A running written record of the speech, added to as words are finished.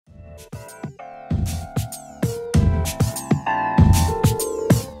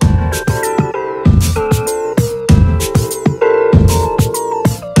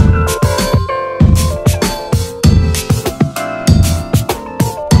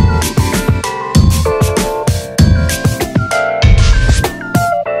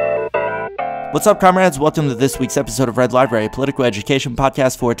What's up, comrades? Welcome to this week's episode of Red Library, a political education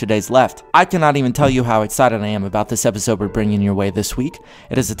podcast for today's left. I cannot even tell you how excited I am about this episode we're bringing your way this week.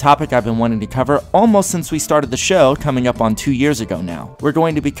 It is a topic I've been wanting to cover almost since we started the show, coming up on 2 years ago now. We're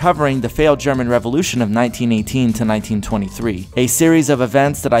going to be covering the failed German Revolution of 1918 to 1923, a series of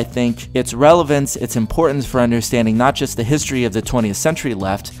events that I think its relevance, its importance for understanding not just the history of the 20th century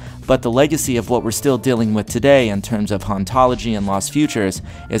left, but the legacy of what we're still dealing with today in terms of hauntology and lost futures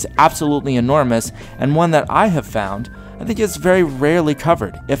is absolutely enormous, and one that I have found I think is very rarely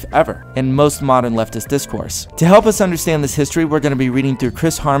covered, if ever, in most modern leftist discourse. To help us understand this history, we're going to be reading through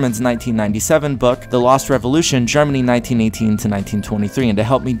Chris Harman's 1997 book, The Lost Revolution, Germany 1918 to 1923, and to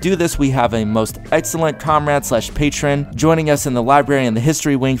help me do this, we have a most excellent comrade/patron joining us in the library and the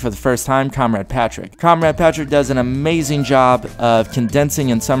history wing for the first time, Comrade Patrick. Comrade Patrick does an amazing job of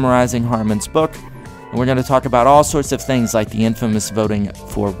condensing and summarizing Harman's book, and we're going to talk about all sorts of things like the infamous voting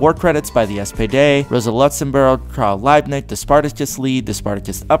for war credits by the SPD, Rosa Luxemburg, Karl, Liebknecht, the Spartacist League, the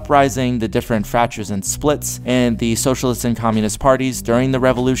Spartacist Uprising, the different fractures and splits in the socialist and communist parties during the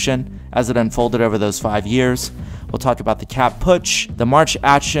revolution as it unfolded over those 5 years. We'll talk about the Kapp Putsch, the March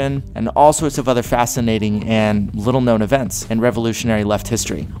Action, and all sorts of other fascinating and little-known events in revolutionary left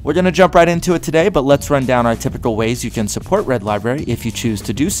history. We're going to jump right into it today, but let's run down our typical ways you can support Red Library if you choose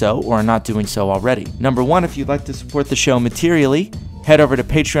to do so or are not doing so already. Number one, if you'd like to support the show materially, head over to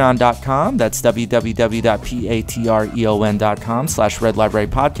patreon.com, that's www.patreon.com/Red Library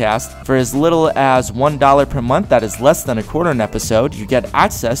Podcast. For as little as $1 per month, that is less than a quarter an episode, you get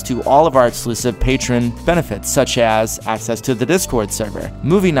access to all of our exclusive patron benefits, such as access to the Discord server,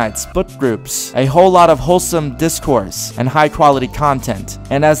 movie nights, book groups, a whole lot of wholesome discourse, and high-quality content.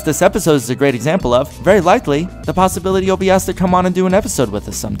 And as this episode is a great example of, very likely, the possibility you'll be asked to come on and do an episode with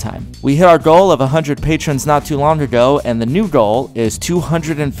us sometime. We hit our goal of 100 patrons not too long ago, and the new goal is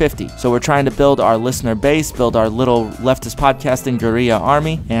 250. So we're trying to build our listener base, build our little leftist podcasting guerrilla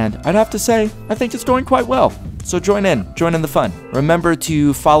army, and I'd have to say, I think it's going quite well. So join in the fun. Remember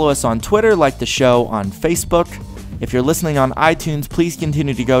to follow us on Twitter, like the show on Facebook. If you're listening on iTunes, please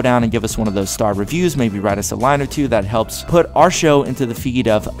continue to go down and give us one of those star reviews, maybe write us a line or two. That helps put our show into the feed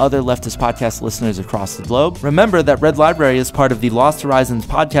of other leftist podcast listeners across the globe. Remember that Red Library is part of the Lost Horizons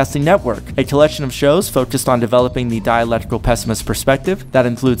Podcasting Network, a collection of shows focused on developing the dialectical pessimist perspective. That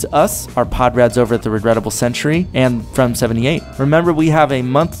includes us, our podrads over at The Regrettable Century, and From 78. Remember, we have a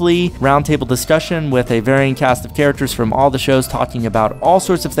monthly roundtable discussion with a varying cast of characters from all the shows talking about all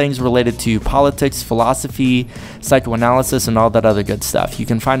sorts of things related to politics, philosophy, psychoanalysis, and all that other good stuff. You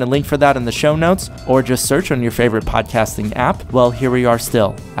can find a link for that in the show notes, or just search on your favorite podcasting app. Well, here we are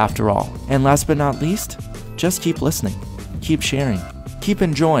still, after all. And last but not least, just keep listening, keep sharing, keep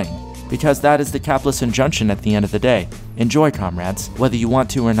enjoying, because that is the capitalist injunction at the end of the day. Enjoy, comrades, whether you want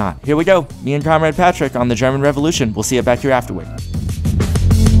to or not. Here we go, me and Comrade Patrick on the German Revolution. We'll see you back here afterward.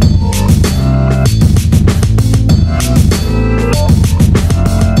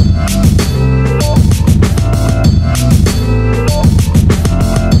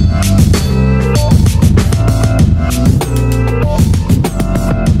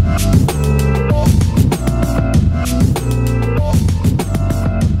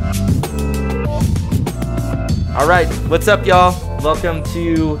 Alright, what's up, y'all? Welcome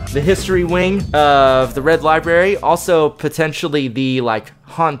to the history wing of the Red Library, also potentially the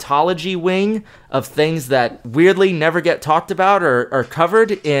hauntology wing of things that weirdly never get talked about or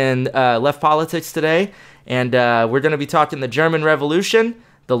covered in left politics today. And we're going to be talking the German Revolution,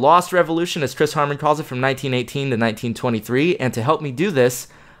 the Lost Revolution, as Chris Harman calls it, from 1918 to 1923. And to help me do this,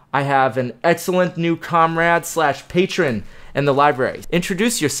 I have an excellent new comrade/patron in the library.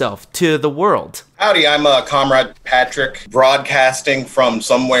 Introduce yourself to the world. Howdy, I'm Comrade Patrick, broadcasting from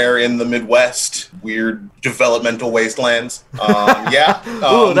somewhere in the Midwest, weird developmental wastelands.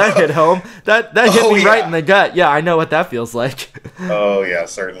 Ooh, that hit home. That hit me right in the gut. Yeah, I know what that feels like. Oh yeah,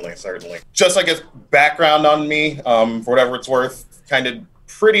 certainly. Just background on me, for whatever it's worth, kind of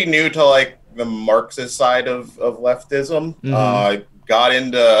pretty new to the Marxist side of leftism. I got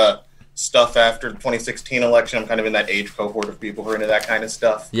into stuff after the 2016 election. I'm kind of in that age cohort of people who are into that kind of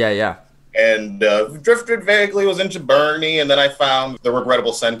stuff. Yeah. And drifted vaguely, was into Bernie, and then I found The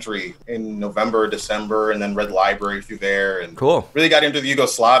Regrettable Century in November, December, and then read Library through there. And cool. Really got into the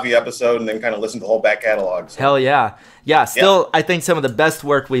Yugoslavia episode and then kind of listened to the whole back catalog. So. Hell yeah. Yeah, still, I think some of the best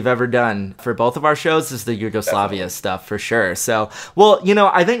work we've ever done for both of our shows is the Yugoslavia stuff, for sure. So, well,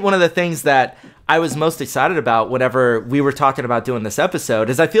 I think one of the things that I was most excited about whenever we were talking about doing this episode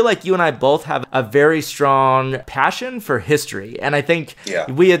is I feel like you and I both have a very strong passion for history. And I think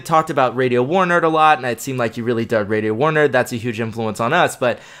we had talked about Radio War Nerd a lot, and it seemed like you really dug Radio War Nerd. That's a huge influence on us.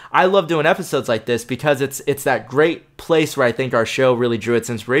 But I love doing episodes like this because it's that great place where I think our show really drew its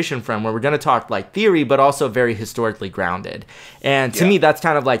inspiration from, where we're going to talk like theory, but also very historically grounded. And to me, that's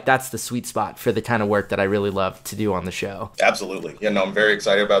kind of like, that's the sweet spot for the kind of work that I really love to do on the show. Absolutely. Yeah, no, I'm very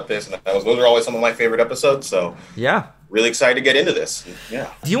excited about this. And those are always some of my favorite episodes. So yeah. Really excited to get into this.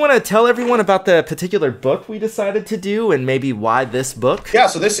 Yeah. Do you want to tell everyone about the particular book we decided to do and maybe why this book? Yeah,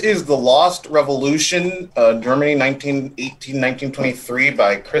 so this is The Lost Revolution, Germany, 1918-1923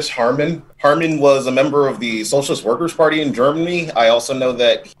 by Chris Harman. Harman was a member of the Socialist Workers' Party in Germany. I also know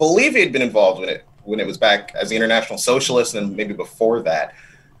that, I believe he had been involved in it when it was back as the International Socialist and maybe before that.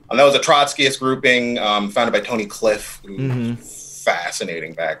 That was a Trotskyist grouping founded by Tony Cliff, who's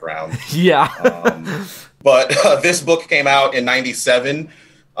fascinating background. Yeah. But this book came out in 97,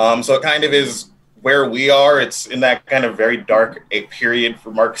 so it kind of is where we are. It's in that kind of very dark period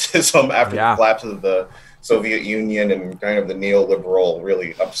for Marxism after the collapse of the Soviet Union and kind of the neoliberal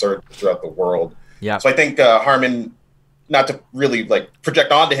really upsurge throughout the world. Yeah. So I think Harman, not to really like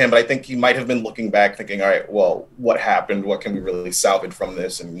project onto him, but I think he might have been looking back thinking, all right, well, what happened? What can we really salvage from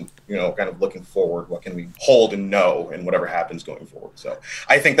this? And, you know, kind of looking forward, what can we hold and know in whatever happens going forward? So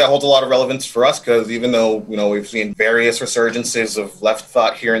I think that holds a lot of relevance for us because even though, you know, we've seen various resurgences of left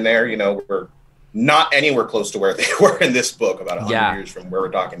thought here and there, you know, we're not anywhere close to where they were in this book about 100 years from where we're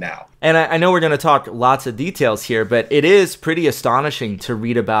talking now. And I know we're going to talk lots of details here, but it is pretty astonishing to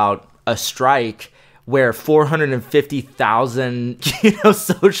read about a strike where 450,000,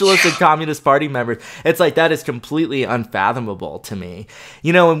 socialist and communist party members, it's like, that is completely unfathomable to me.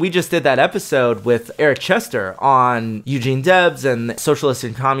 And we just did that episode with Eric Chester on Eugene Debs and socialist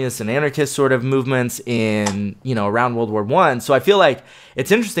and communist and anarchist sort of movements in, around World War I. So I feel like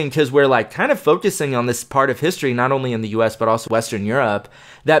it's interesting because we're like kind of focusing on this part of history, not only in the US, but also Western Europe,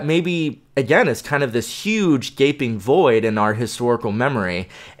 that maybe, again, is kind of this huge gaping void in our historical memory.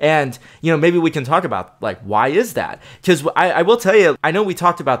 And, maybe we can talk about, like, why is that? Because I will tell you, I know we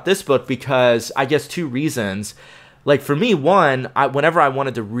talked about this book because, I guess, two reasons. Like, for me, one, whenever I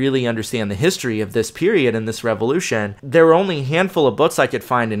wanted to really understand the history of this period and this revolution, there were only a handful of books I could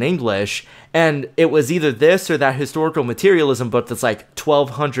find in English, and it was either this or that historical materialism book that's like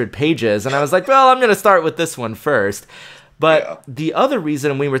 1,200 pages, and I was like, well, I'm going to start with this one first. But the other reason,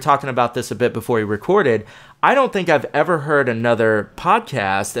 and we were talking about this a bit before we recorded, I don't think I've ever heard another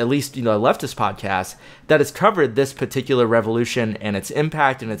podcast, at least, a leftist podcast, that has covered this particular revolution and its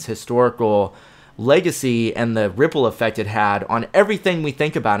impact and its historical legacy and the ripple effect it had on everything we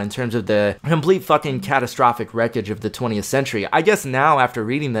think about in terms of the complete fucking catastrophic wreckage of the 20th century. I guess now, after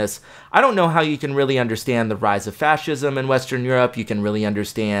reading this, I don't know how you can really understand the rise of fascism in Western Europe. You can really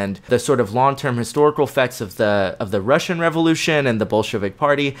understand the sort of long-term historical effects of the Russian Revolution and the Bolshevik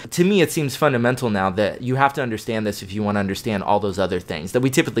Party. To me, it seems fundamental now that you have to understand this if you want to understand all those other things that we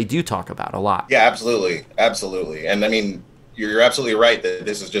typically do talk about a lot. Yeah, absolutely. Absolutely. And I mean, you're absolutely right that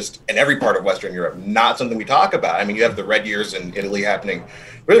this is just in every part of Western Europe, not something we talk about. I mean, you have the Red Years in Italy happening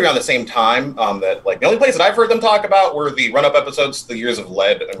really around the same time. That like the only place that I've heard them talk about were the run-up episodes, the Years of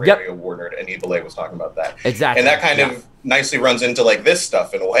Lead and Radio War Nerd, and Bela was talking about that. Exactly. And that kind of nicely runs into like this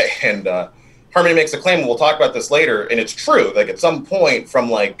stuff in a way. And Harman makes a claim, and we'll talk about this later, and it's true. Like at some point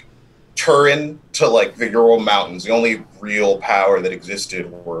from like Turin to like the Ural Mountains, the only real power that existed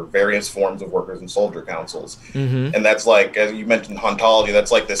were various forms of workers and soldier councils. Mm-hmm. And that's like, as you mentioned, hauntology,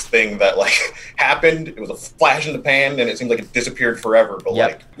 that's like this thing that like happened. It was a flash in the pan and it seemed like it disappeared forever, but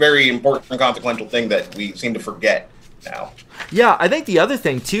like very important and consequential thing that we seem to forget now. Yeah, I think the other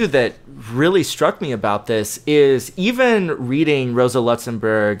thing too that really struck me about this is even reading Rosa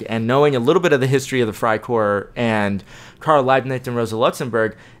Luxemburg and knowing a little bit of the history of the Freikorps and Karl Liebknecht and Rosa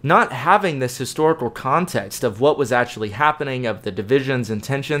Luxemburg, not having this historical context of what was actually happening, of the divisions and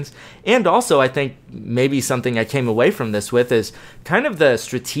tensions. And also, I think maybe something I came away from this with is kind of the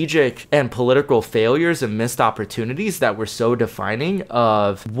strategic and political failures and missed opportunities that were so defining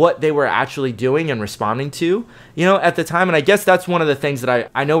of what they were actually doing and responding to, at the time. And I guess that's one of the things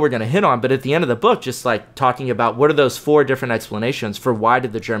that I know we're going to hit on, but at the end of the book, just like talking about what are those four different explanations for why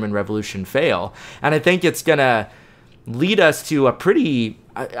did the German Revolution fail. And I think it's going to lead us to a pretty,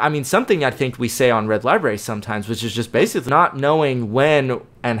 something I think we say on Red Library sometimes, which is just basically not knowing when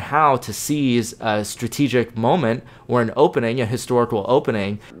and how to seize a strategic moment or an opening, a historical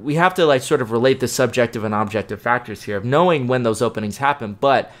opening. We have to like sort of relate the subjective and objective factors here of knowing when those openings happen,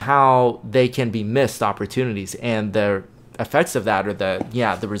 but how they can be missed opportunities and effects of that, or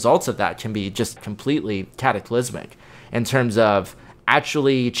the results of that, can be just completely cataclysmic in terms of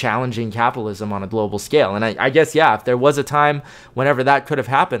actually challenging capitalism on a global scale. And I guess, yeah, if there was a time whenever that could have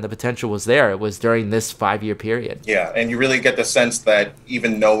happened, the potential was there. It was during this 5-year period. Yeah, and you really get the sense that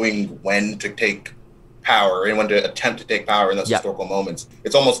even knowing when to take power and when to attempt to take power in those historical moments,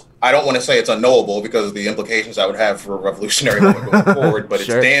 it's almost, I don't want to say it's unknowable because of the implications that would have for a revolutionary moment going forward, but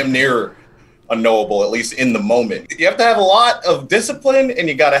Sure. It's damn near unknowable, at least in the moment. You have to have a lot of discipline, and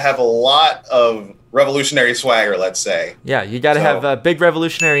you got to have a lot of revolutionary swagger, let's say. Yeah, you got to have a big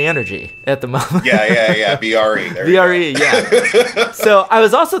revolutionary energy at the moment. Yeah, BRE. BRE, yeah. So I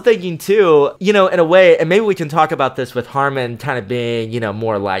was also thinking too, in a way, and maybe we can talk about this with Harman kind of being,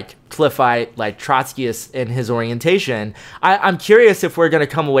 more like Cliffite, like Trotskyist in his orientation. I'm curious if we're going to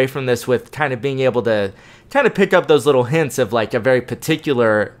come away from this with kind of being able to kind of pick up those little hints of like a very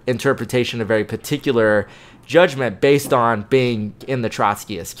particular interpretation, a very particular judgment based on being in the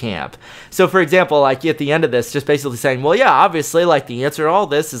Trotskyist camp. So for example, like at the end of this, just basically saying, well, yeah, obviously, like the answer to all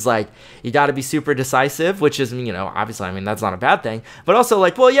this is like, you got to be super decisive, which is, obviously, I mean, that's not a bad thing, but also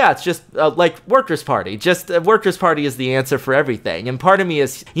like, well, yeah, it's just like Workers' Party, just Workers' Party is the answer for everything. And part of me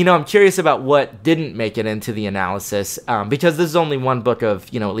is, I'm curious about what didn't make it into the analysis, because this is only one book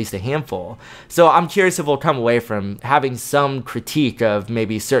of, at least a handful. So I'm curious if we'll come away from having some critique of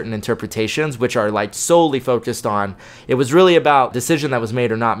maybe certain interpretations, which are like solely focused on, it was really about decision that was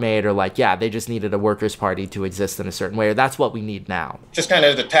made or not made, or like, yeah, they just needed a Workers' Party to exist in a certain way, or that's what we need now. Just kind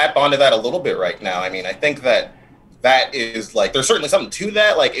of to tap onto that a little bit right now, I mean, I think that is like, there's certainly something to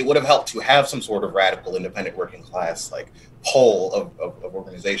that. Like, it would have helped to have some sort of radical independent working class, like, pole of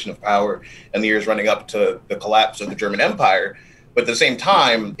organization of power in the years running up to the collapse of the German Empire. But at the same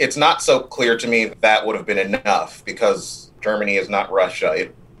time, it's not so clear to me that would have been enough, because Germany is not Russia.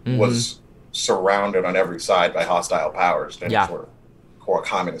 It was surrounded on every side by hostile powers in any sort of core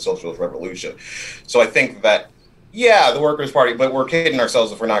communist socialist revolution. So I think that, the Workers' Party, but we're kidding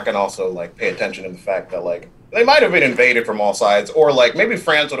ourselves if we're not going to also like pay attention to the fact that like they might have been invaded from all sides, or like maybe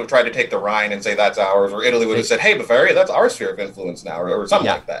France would have tried to take the Rhine and say that's ours, or Italy would have said, hey, Bavaria, that's our sphere of influence now, or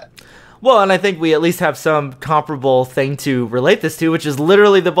something like that. Well, and I think we at least have some comparable thing to relate this to, which is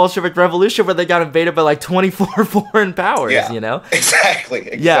literally the Bolshevik Revolution, where they got invaded by like 24 foreign powers,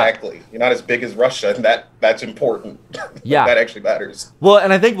 Exactly. You're not as big as Russia, and that's important. That actually matters. Well,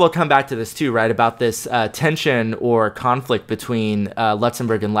 and I think we'll come back to this too, right, about this tension or conflict between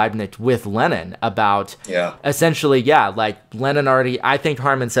Luxemburg and Liebknecht with Lenin about essentially, like Lenin already, I think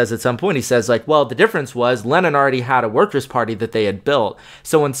Harman says at some point, he says like, well, the difference was Lenin already had a Workers' Party that they had built.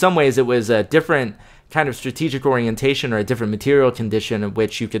 So in some ways it was a different kind of strategic orientation or a different material condition in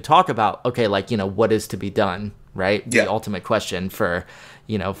which you could talk about, okay, like, what is to be done, right? The ultimate question for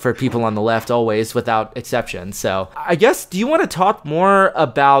people on the left always, without exception. So I guess, do you want to talk more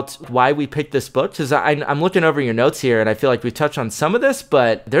about why we picked this book? Because I'm looking over your notes here, and I feel like we've touched on some of this,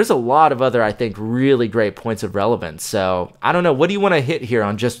 but there's a lot of other, I think, really great points of relevance. So I don't know, what do you want to hit here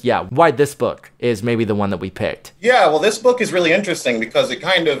on just, why this book is maybe the one that we picked? Yeah, well, this book is really interesting because it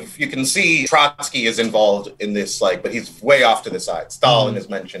kind of, you can see Trotsky is involved in this, like, but he's way off to the side. Stalin is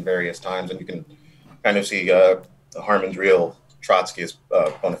mentioned various times, and you can kind of see Harman's real Trotskyist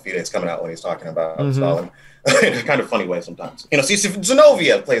bona fides coming out when he's talking about Stalin in a kind of funny way sometimes. See,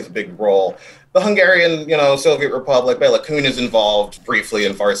 Zinoviev plays a big role. The Hungarian, Soviet Republic, Bela is involved briefly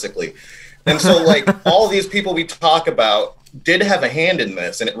and farcically. And so, like, all these people we talk about did have a hand in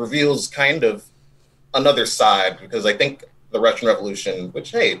this, and it reveals kind of another side, because I think the Russian Revolution,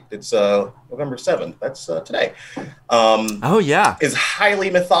 which, hey, it's November 7th, that's today, is highly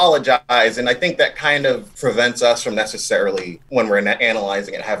mythologized. And I think that kind of prevents us from necessarily, when we're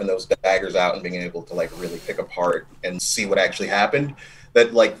analyzing it, having those daggers out and being able to like really pick apart and see what actually happened.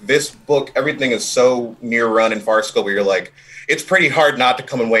 That like this book, everything is so near run and farcical where you're like, it's pretty hard not to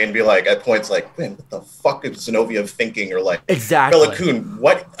come away and be like, at points like, man, what the fuck is Zinoviev thinking? Or like, Bela,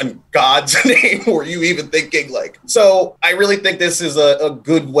 what in God's name were you even thinking? Like, so I really think this is a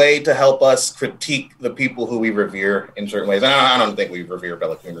good way to help us critique the people who we revere in certain ways. And I don't think we revere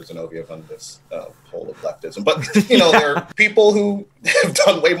Bela or Zinoviev on this whole of leftism, but there are people who have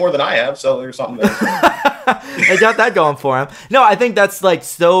done way more than I have, so there's something there. I got that going for him. No, I think that's like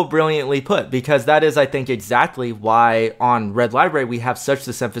so brilliantly put, because that is, I think, exactly why on Red Library we have such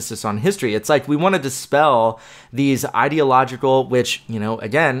this emphasis on history. It's like we want to dispel these ideological, which,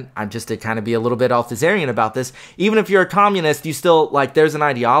 again, I'm just to kind of be a little bit Althusserian about this. Even if you're a communist, you still, like, there's an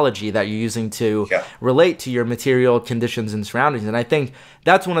ideology that you're using to relate to your material conditions and surroundings. And I think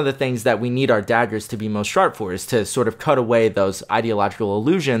that's one of the things that we need our daggers to be most sharp for, is to sort of cut away those ideological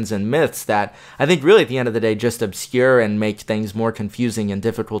illusions and myths that I think really at the end of of the day just obscure and make things more confusing and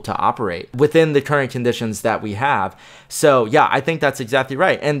difficult to operate within the current conditions that we have. So yeah, I think that's exactly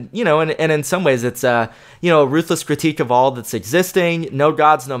right. And, and in some ways it's a ruthless critique of all that's existing. No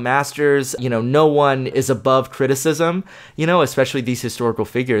gods, no masters, no one is above criticism, especially these historical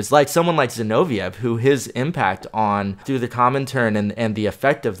figures like someone like Zinoviev, who his impact on through the Comintern and the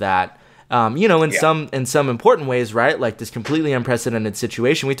effect of that, in some important ways, right? Like this completely unprecedented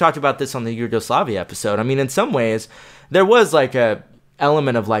situation. We talked about this on the Yugoslavia episode. I mean, in some ways, there was like a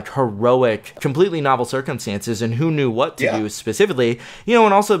element of like heroic, completely novel circumstances and who knew what to do specifically,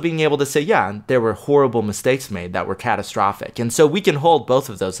 and also being able to say, yeah, there were horrible mistakes made that were catastrophic. And so we can hold both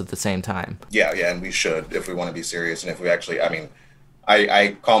of those at the same time. Yeah, and we should if we want to be serious. And if we actually,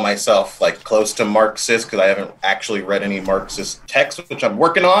 I call myself like close to Marxist because I haven't actually read any Marxist texts, which I'm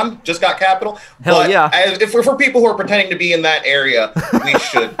working on. Just got Capital. Hell yeah. If we're for people who are pretending to be in that area, we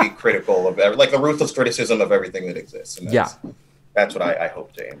should be critical of like the ruthless criticism of everything that exists. And that's what I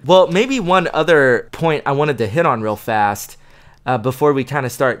hope to aim. Well, maybe one other point I wanted to hit on real fast before we kind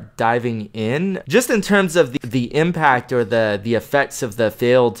of start diving in, just in terms of the impact or the effects of the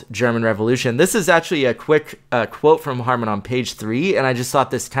failed German Revolution. This is actually a quick quote from Harman on page 3, and I just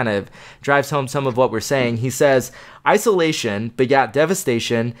thought this kind of drives home some of what we're saying. He says, "Isolation begat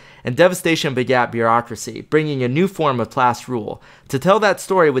devastation, and devastation begat bureaucracy, bringing a new form of class rule. To tell that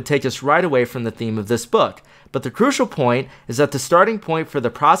story would take us right away from the theme of this book. But the crucial point is that the starting point for the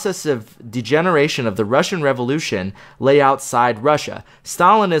process of degeneration of the Russian Revolution lay outside Russia.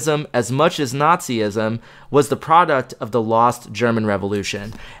 Stalinism, as much as Nazism, was the product of the lost German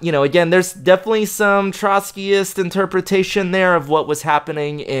Revolution." Again, there's definitely some Trotskyist interpretation there of what was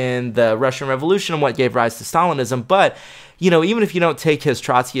happening in the Russian Revolution and what gave rise to Stalinism. But, even if you don't take his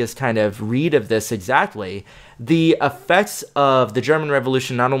Trotskyist kind of read of this exactly, the effects of the German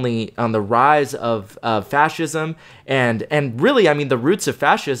Revolution, not only on the rise of fascism and really, the roots of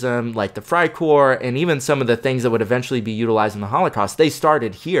fascism, like the Freikorps and even some of the things that would eventually be utilized in the Holocaust, they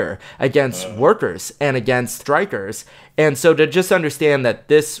started here against workers and against strikers. And so to just understand that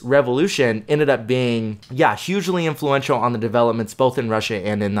this revolution ended up being, hugely influential on the developments both in Russia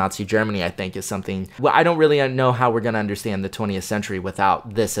and in Nazi Germany, I think is something, I don't really know how we're going to understand the 20th century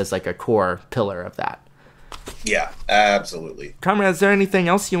without this as like a core pillar of that. Yeah, absolutely. Comrade, is there anything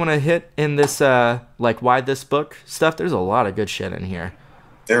else you want to hit in this, why this book stuff? There's a lot of good shit in here.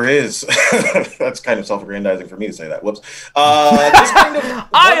 There is. That's kind of self-aggrandizing for me to say that. Whoops.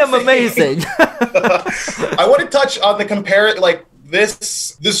 I am amazing. I want to touch on the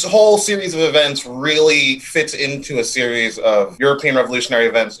this whole series of events really fits into a series of European revolutionary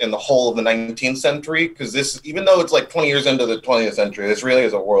events in the whole of the 19th century, because this, even though it's like 20 years into the 20th century, this really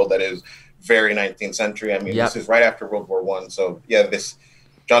is a world that is very 19th century. This is right after World War I. So yeah,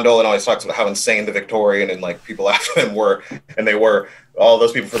 John Dolan always talks about how insane the Victorian and like people after them were, and they were. All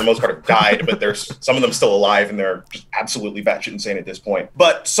those people for the most part have died, but there's some of them still alive, and they're just absolutely batshit insane at this point.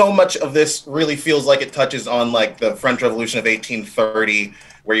 But so much of this really feels like it touches on like the French Revolution of 1830,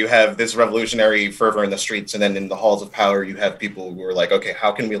 where you have this revolutionary fervor in the streets, and then in the halls of power, you have people who are like, okay,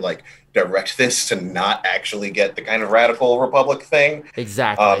 how can we like direct this to not actually get the kind of radical republic thing?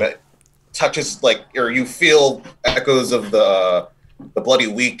 Exactly. It touches or you feel echoes of the Bloody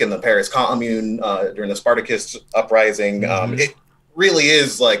Week and the Paris Commune during the Spartacist uprising. It really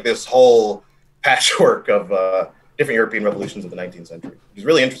is like this whole patchwork of different European revolutions of the 19th century. It's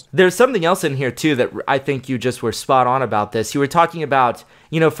really interesting. There's something else in here, too, that I think you just were spot on about this. You were talking about,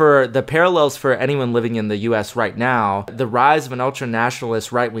 for the parallels for anyone living in the U.S. right now, the rise of an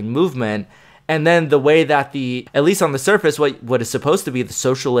ultra-nationalist right-wing movement, and then the way that at least on the surface, what is supposed to be the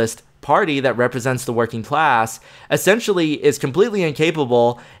socialist party that represents the working class essentially is completely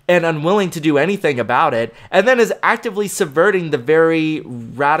incapable and unwilling to do anything about it, and then is actively subverting the very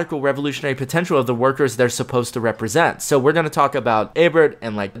radical revolutionary potential of the workers they're supposed to represent. So we're going to talk about Ebert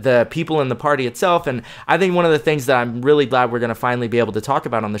and the people in the party itself, and I think one of the things that I'm really glad we're going to finally be able to talk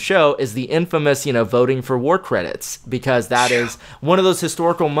about on the show is the infamous, voting for war credits, because that is one of those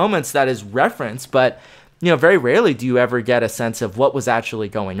historical moments that is referenced, but very rarely do you ever get a sense of what was actually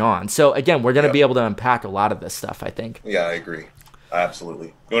going on. So again, we're going to be able to unpack a lot of this stuff, I think. Yeah, I agree. Absolutely.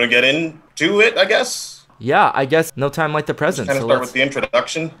 You want to get into it, I guess? Yeah, I guess no time like the present. Kind of start with the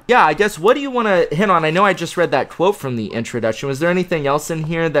introduction. Yeah, I guess, what do you want to hit on? I know I just read that quote from the introduction. Was there anything else in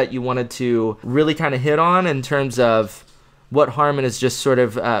here that you wanted to really kind of hit on in terms of what Harman is just sort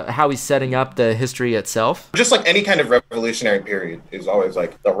of how he's setting up the history itself? Just like any kind of revolutionary period is always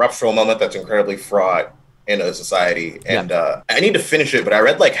like a ruptural moment that's incredibly fraught in a society. And I need to finish it, but I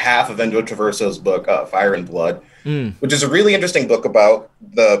read like half of Endo Traverso's book, Fire and Blood, which is a really interesting book about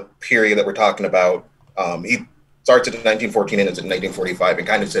the period that we're talking about He starts in 1914 and ends in 1945 and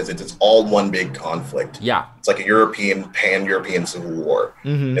kind of says it's all one big conflict. Yeah. It's like a pan-European civil war.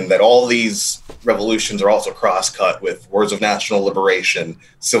 Mm-hmm. And that all these revolutions are also cross-cut with wars of national liberation,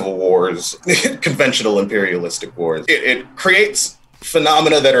 civil wars, conventional imperialistic wars. It creates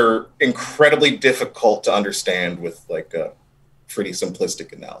phenomena that are incredibly difficult to understand with like a pretty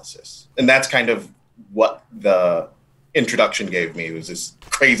simplistic analysis. And that's kind of what the introduction gave me. It was this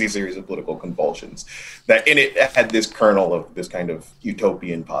crazy series of political convulsions that in it had this kernel of this kind of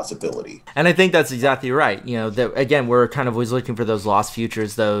utopian possibility. And I think that's exactly right. You know, that again, we're kind of always looking for those lost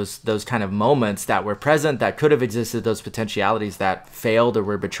futures, those kind of moments that were present, that could have existed, those potentialities that failed or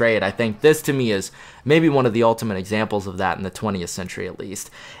were betrayed. I think this to me is maybe one of the ultimate examples of that in the 20th century, at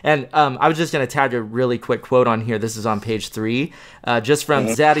least. And I was just going to tag a really quick quote on here. This is on page 3, just from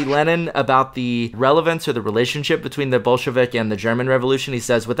Zadie Lenin about the relevance or the relationship between the Bolshevik and the German Revolution. He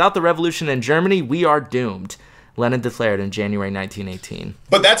says, "Without the revolution in Germany, we are doomed." Lenin declared in January 1918.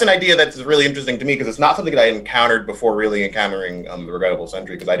 But that's an idea that's really interesting to me because it's not something that I encountered before really encountering the Regrettable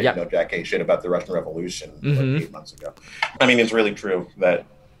Century, because I didn't know jack K shit about the Russian Revolution like 8 months ago. I mean, it's really true that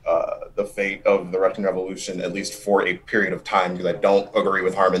the fate of the Russian Revolution, at least for a period of time, because I don't agree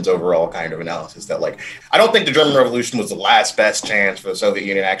with Harman's overall kind of analysis that, like, I don't think the German Revolution was the last best chance for the Soviet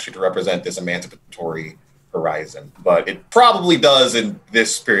Union actually to represent this emancipatory horizon. But it probably does in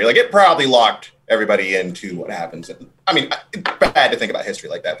this period. Like, it probably locked everybody into what happens. I mean, it's bad to think about history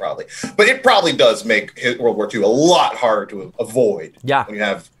like that, probably. But it probably does make World War II a lot harder to avoid when you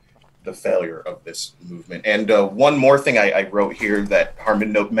have the failure of this movement. And one more thing I wrote here that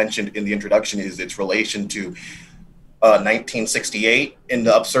Harman mentioned in the introduction is its relation to 1968 in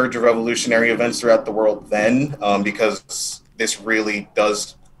the upsurge of revolutionary events throughout the world then, because this really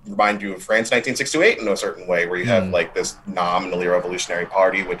does remind you of France 1968 in a certain way, where you have like this nominally revolutionary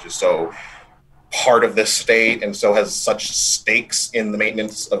party, which is so part of this state and so has such stakes in the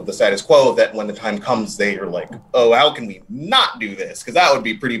maintenance of the status quo that when the time comes, they are like, oh, how can we not do this? Because that would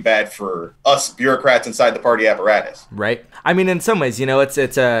be pretty bad for us bureaucrats inside the party apparatus. Right. I mean, in some ways, you know, it's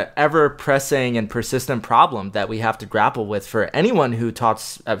a ever-pressing and persistent problem that we have to grapple with for anyone who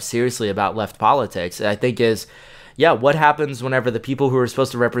talks seriously about left politics, I think is, what happens whenever the people who are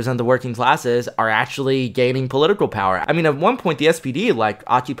supposed to represent the working classes are actually gaining political power? I mean, at one point, the SPD,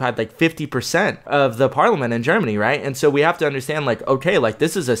 occupied, 50% of the parliament in Germany, right? And so we have to understand,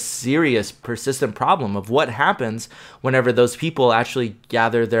 this is a serious, persistent problem of what happens whenever those people actually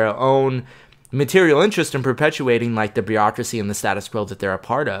gather their own material interest in perpetuating the bureaucracy and the status quo that they're a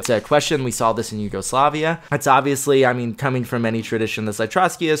part of. It's a question, we saw this in Yugoslavia. It's obviously, I mean, coming from any tradition that's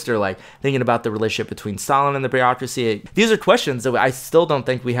Trotskyist or thinking about the relationship between Stalin and the bureaucracy. These are questions that I still don't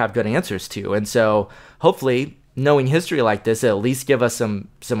think we have good answers to. And so hopefully knowing history like this, it'll at least give us some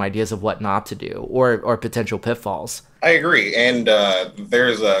ideas of what not to do or potential pitfalls. I agree. And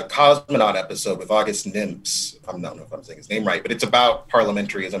there's a Cosmonaut episode with August Nimps. I don't know if I'm saying his name right, but it's about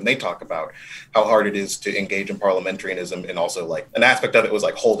parliamentarism. They talk about how hard it is to engage in parliamentarism, and also an aspect of it was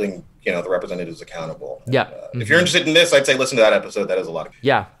holding, the representatives accountable. Yeah. If you're interested in this, I'd say listen to that episode. That is a lot of.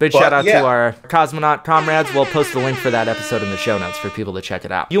 Yeah. Big shout out to our Cosmonaut comrades. We'll post the link for that episode in the show notes for people to check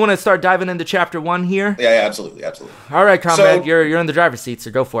it out. You want to start diving into chapter 1 here? Yeah, absolutely. All right, comrade, you're in the driver's seat,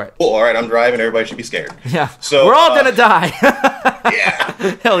 so go for it. Cool. All right, I'm driving. Everybody should be scared. Yeah. So we're all gonna die.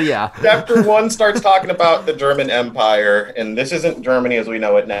 Yeah. Hell yeah. Chapter 1 starts talking about the German Empire, and this isn't Germany as we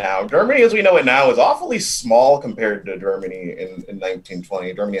know it now. Germany as we know it now is awfully small compared to Germany in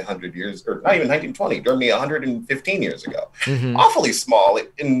 1920. Germany 100 years, or not even 1920, Germany 115 years ago. Mm-hmm. Awfully small.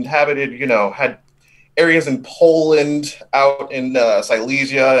 It inhabited, had areas in Poland, out in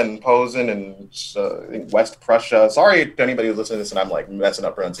Silesia and Posen and West Prussia. Sorry to anybody who's listening to this and I'm messing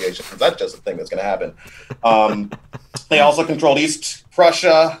up pronunciation, because that's just a thing that's going to happen. They also controlled East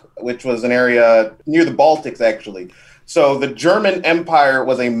Prussia, which was an area near the Baltics, actually. So the German Empire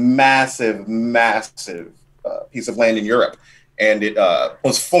was a massive, massive piece of land in Europe. And it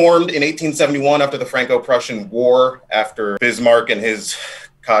was formed in 1871 after the Franco-Prussian War, after Bismarck and his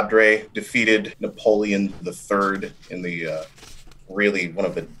cadre defeated Napoleon III in the really one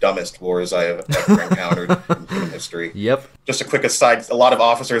of the dumbest wars I have ever encountered in human history. Yep. Just a quick aside, a lot of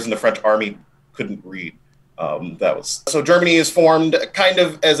officers in the French army couldn't read. So Germany is formed kind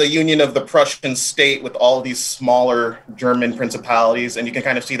of as a union of the Prussian state with all these smaller German principalities, and you can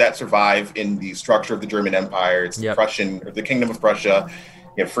kind of see that survive in the structure of the German Empire. It's the Kingdom of Prussia.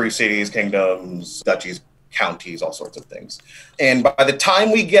 You have free cities, kingdoms, duchies, counties, all sorts of things. And by the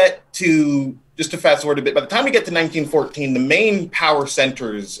time we get to, just to fast forward a bit, by the time we get to 1914, the main power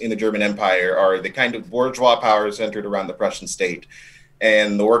centers in the German Empire are the kind of bourgeois power centered around the Prussian state.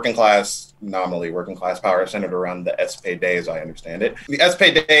 and the working class, nominally working class power, centered around the SPD, as I understand it. The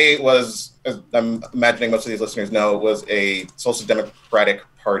SPD was, as I'm imagining most of these listeners know, was a social democratic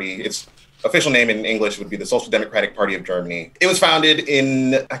party. Its official name in English would be the Social Democratic Party of Germany. It was founded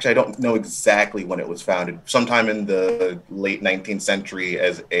in, actually I don't know exactly when it was founded, sometime in the late 19th century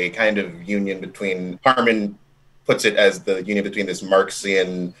as a kind of union between, Harman puts it as the union between this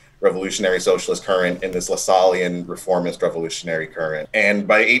Marxian revolutionary socialist current and this Lassallean reformist revolutionary current. And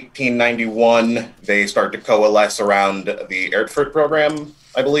by 1891, they start to coalesce around the Erfurt program,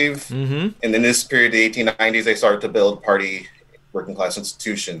 I believe. Mm-hmm. And in this period, the 1890s, they start to build party working class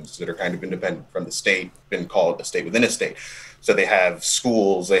institutions that are kind of independent from the state, been called a state within a state. So they have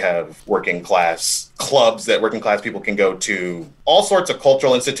schools, they have working class clubs that working class people can go to, all sorts of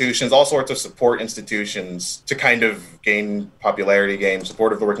cultural institutions, all sorts of support institutions to kind of gain popularity, gain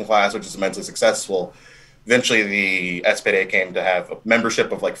support of the working class, which is immensely successful. Eventually, the SPD came to have a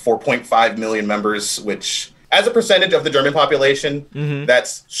membership of like 4.5 million members, which, as a percentage of the German population,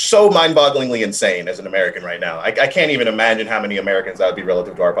 that's so mind-bogglingly insane as an American right now. I can't even imagine how many Americans that would be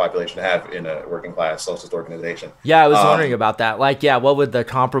relative to our population to have in a working class socialist organization. Yeah, I was wondering about that. Like, yeah, what would the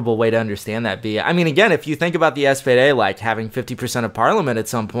comparable way to understand that be? I mean, again, if you think about the SPD, like having 50% of parliament at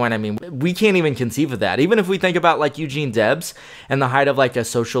some point, I mean, we can't even conceive of that. Even if we think about like Eugene Debs and the height of like a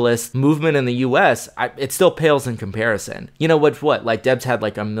socialist movement in the US, it still pales in comparison. You know, what? Like Debs had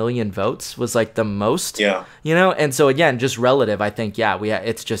like 1 million votes was like the most. Yeah. You know, and so again, just relative, I think, yeah,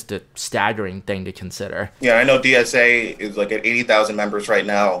 it's just a staggering thing to consider. Yeah, I know DSA is like at 80,000 members right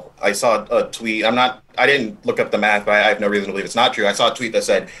now. I saw a tweet. I didn't look up the math, but I have no reason to believe it's not true. I saw a tweet that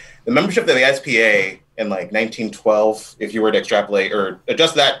said the membership of the SPA in like 1912, if you were to extrapolate or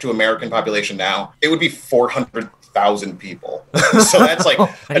adjust that to American population now, it would be 400,000 people. So that's like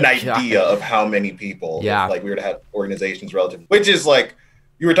an idea of how many people, if, like we were to have organizations relative, which is like,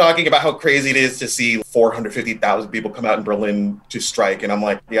 you were talking about how crazy it is to see 450,000 people come out in Berlin to strike. And I'm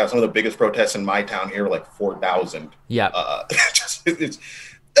like, yeah, some of the biggest protests in my town here were like 4,000. Yeah. It's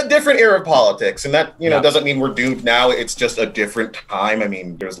a different era of politics. And that, doesn't mean we're doomed now. It's just a different time. I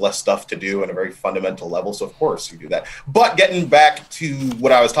mean, there's less stuff to do on a very fundamental level. So of course you do that. But getting back to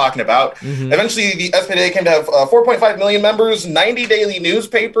what I was talking about, eventually the SPD came to have 4.5 million members, 90 daily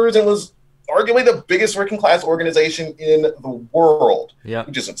newspapers, and was arguably the biggest working class organization in the world,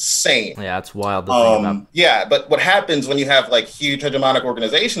 which is insane. Yeah, it's wild to think about. Yeah, but what happens when you have like huge hegemonic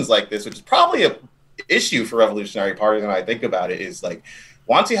organizations like this, which is probably a issue for revolutionary parties, when I think about it, is like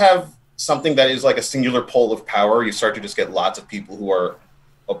once you have something that is like a singular pole of power, you start to just get lots of people who are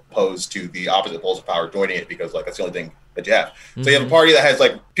opposed to the opposite poles of power joining it, because like that's the only thing that you have. So you have a party that has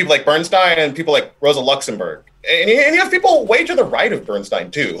like people like Bernstein and people like Rosa Luxemburg. And you have people way to the right of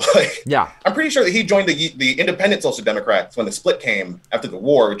Bernstein, too. I'm pretty sure that he joined the Independent Social Democrats when the split came after the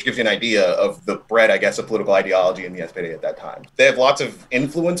war, which gives you an idea of the breadth, I guess, of political ideology in the SPD at that time. They have lots of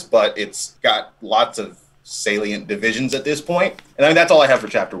influence, but it's got lots of salient divisions at this point. And I mean, that's all I have for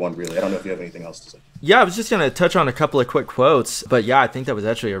chapter 1, really. I don't know if you have anything else to say. Yeah, I was just going to touch on a couple of quick quotes, but yeah, I think that was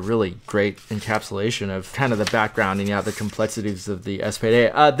actually a really great encapsulation of kind of the background and the complexities of the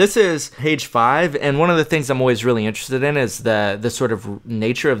SPD. This is page 5, and one of the things I'm always really interested in is the sort of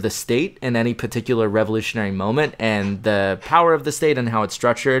nature of the state in any particular revolutionary moment and the power of the state and how it's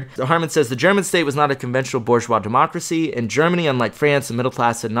structured. So Harman says, the German state was not a conventional bourgeois democracy. In Germany, unlike France, the middle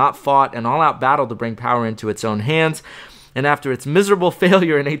class had not fought an all-out battle to bring power into its own hands, and after its miserable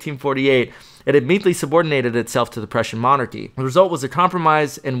failure in 1848, it immediately subordinated itself to the Prussian monarchy. The result was a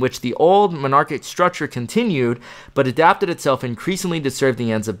compromise in which the old monarchic structure continued, but adapted itself increasingly to serve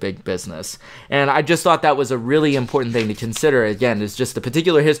the ends of big business. And I just thought that was a really important thing to consider. Again, is just the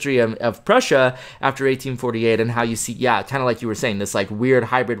particular history of Prussia after 1848 and how you see, kind of like you were saying, this like weird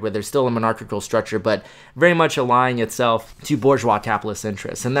hybrid where there's still a monarchical structure, but very much aligning itself to bourgeois capitalist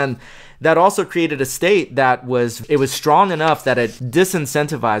interests. And then that also created a state that was strong enough that it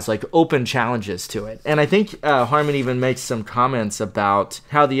disincentivized like open challenges to it. And I think Harman even makes some comments about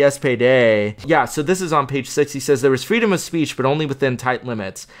how the SPD, so this is on page 6, he says, there was freedom of speech, but only within tight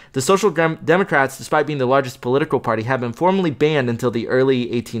limits. The Social Democrats, despite being the largest political party, had been formally banned until the early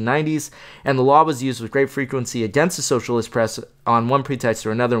 1890s, and the law was used with great frequency against the socialist press on one pretext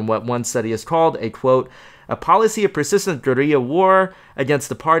or another in what one study has called a, quote, a policy of persistent guerrilla war against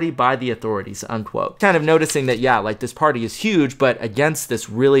the party by the authorities, unquote. Kind of noticing that, like this party is huge, but against this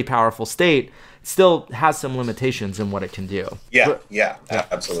really powerful state, still has some limitations in what it can do. Yeah,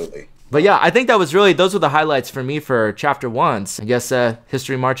 absolutely. But yeah, I think those were the highlights for me for chapter 1. So I guess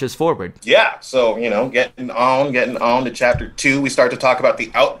history marches forward. Yeah, so, getting on to chapter 2, we start to talk about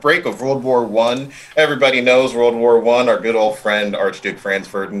the outbreak of World War I. Everybody knows World War I. Our good old friend, Archduke Franz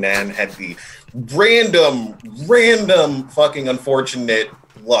Ferdinand, had the random fucking unfortunate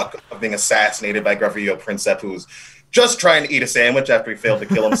luck of being assassinated by Gavrilo Princip, who was just trying to eat a sandwich after he failed to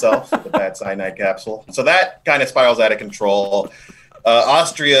kill himself with a bad cyanide capsule. So that kind of spirals out of control.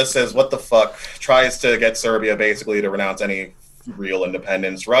 Austria says, what the fuck, tries to get Serbia basically to renounce any real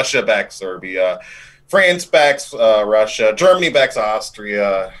independence. Russia backs Serbia. France backs Russia. Germany backs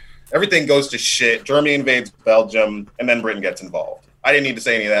Austria. Everything goes to shit. Germany invades Belgium, and then Britain gets involved. I didn't need to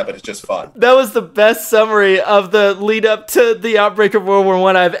say any of that, but it's just fun. That was the best summary of the lead up to the outbreak of World War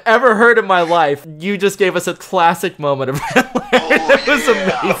I I've ever heard in my life. You just gave us a classic moment of It was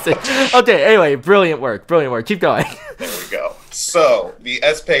amazing. Okay, anyway, brilliant work. Keep going. There we go. So, the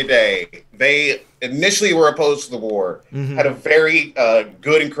SPD, they initially were opposed to the war, had a very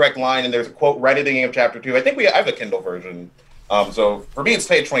good and correct line, and there's a quote right at the beginning of chapter 2. I think I have a Kindle version. So for me, it's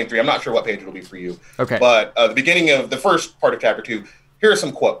page 23. I'm not sure what page it'll be for you. Okay. But the beginning of the first part of chapter 2, here are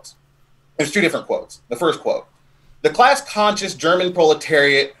some quotes. There's 2 different quotes. The first quote: the class-conscious German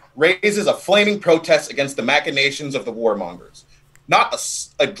proletariat raises a flaming protest against the machinations of the warmongers. Not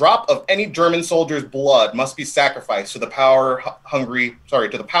a drop of any German soldier's blood must be sacrificed to the power hunger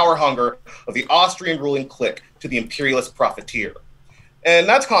of the Austrian ruling clique, to the imperialist profiteer. And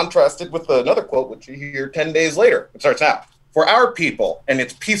that's contrasted with another quote, which you hear 10 days later. It starts out: for our people and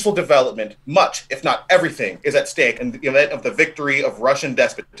its peaceful development, much, if not everything, is at stake in the event of the victory of Russian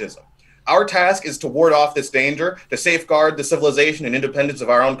despotism. Our task is to ward off this danger, to safeguard the civilization and independence of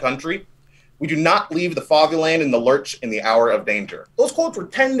our own country. We do not leave the fatherland in the lurch in the hour of danger. Those quotes were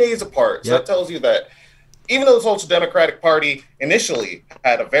 10 days apart. So that tells you that even though the Social Democratic Party initially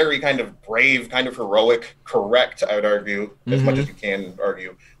had a very kind of brave, kind of heroic, correct, I would argue, as much as you can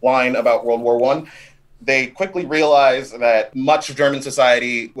argue, line about World War I, they quickly realized that much of German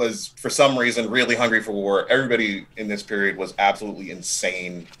society was, for some reason, really hungry for war. Everybody in this period was absolutely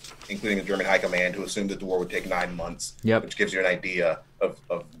insane, including the German high command, who assumed that the war would take 9 months, which gives you an idea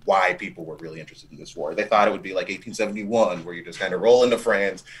of why people were really interested in this war. They thought it would be like 1871, where you just kind of roll into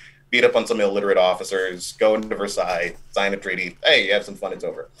France, beat up on some illiterate officers, go into Versailles, sign a treaty. Hey, you have some fun, it's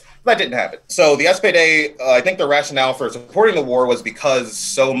over. That didn't happen. So the SPD, I think the rationale for supporting the war was because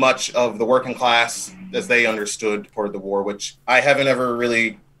so much of the working class, as they understood, supported the war, which I haven't ever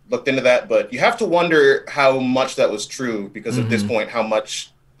really looked into that, but you have to wonder how much that was true, because at this point, how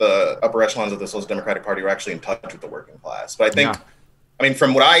much the upper echelons of the Social Democratic Party were actually in touch with the working class. But I think, I mean,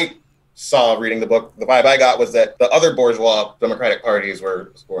 from what I saw reading the book, the vibe I got was that the other bourgeois Democratic parties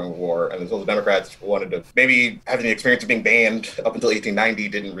were supporting war, and the Social Democrats wanted to, maybe having the experience of being banned up until 1890,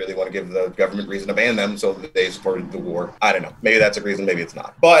 didn't really want to give the government reason to ban them, so they supported the war. I don't know. Maybe that's a reason, maybe it's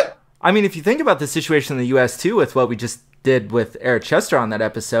not. But I mean, if you think about the situation in the U.S. too, with what we just did with Eric Chester on that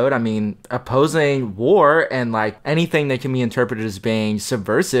episode, I mean, opposing war and like anything that can be interpreted as being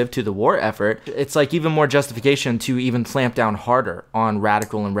subversive to the war effort, it's like even more justification to even clamp down harder on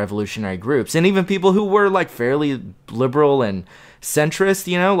radical and revolutionary groups, and even people who were like fairly liberal and centrist,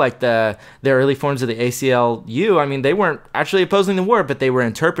 you know, like the early forms of the ACLU. I mean, they weren't actually opposing the war, but they were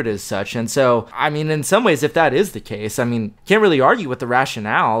interpreted as such. And so, I mean, in some ways, if that is the case, I mean, can't really argue with the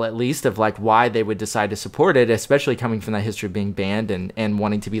rationale, at least, of like why they would decide to support it, especially coming from that history of being banned and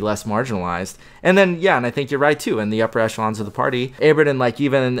wanting to be less marginalized. And then, yeah, and I think you're right too, in the upper echelons of the party, Ebert and like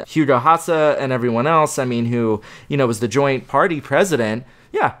even Hugo Hasse and everyone else, I mean, who, you know, was the joint party president.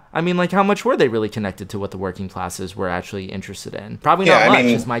 Yeah, I mean, like, how much were they really connected to what the working classes were actually interested in? Probably not much,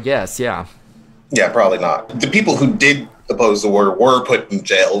 is my guess, Yeah, probably not. The people who did oppose the war were put in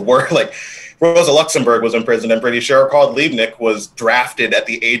jail, were like, Rosa Luxemburg was in prison, I'm pretty sure. Karl Liebknecht was drafted at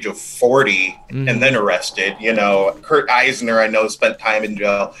the age of 40 and then arrested. You know, Kurt Eisner, I know, spent time in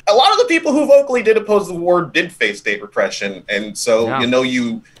jail. A lot of the people who vocally did oppose the war did face state repression. And so, you know,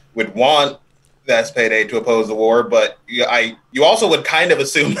 you would want the SPD to oppose the war, but you also would kind of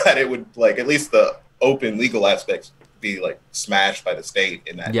assume that it would, like, at least the open legal aspects be like smashed by the state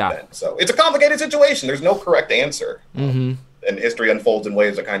in that event. So it's a complicated situation. There's no correct answer. And history unfolds in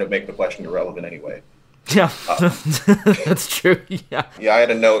ways that kind of make the question irrelevant anyway. Yeah, that's true. Yeah, I had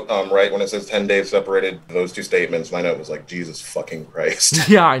a note right when it says 10 days separated those two statements. My note was like, Jesus fucking Christ.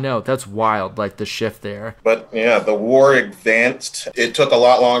 Yeah, I know. That's wild, like the shift there. But yeah, the war advanced. It took a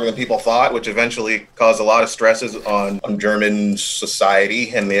lot longer than people thought, which eventually caused a lot of stresses on German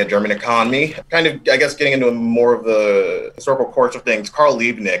society and the German economy. Kind of, I guess, getting into more of the historical course of things, Karl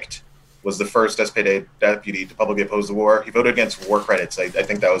Liebknecht was the first SPD deputy to publicly oppose the war. He voted against war credits. I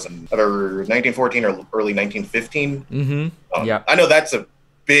think that was in either 1914 or early 1915. Yeah, I know that's a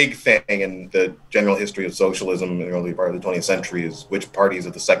big thing in the general history of socialism in the early part of the 20th century, is which parties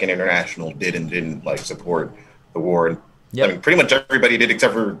of the Second International did and didn't like support the war. And I mean, pretty much everybody did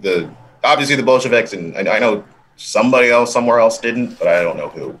except for obviously the Bolsheviks, and I know somebody else somewhere else didn't, but I don't know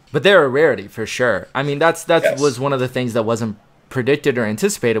who. But they're a rarity for sure. I mean, that Yes. was one of the things that wasn't predicted or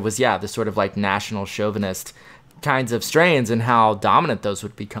anticipated was, the sort of like national chauvinist kinds of strains and how dominant those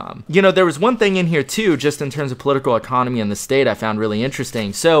would become. You know, there was one thing in here too, just in terms of political economy in the state, I found really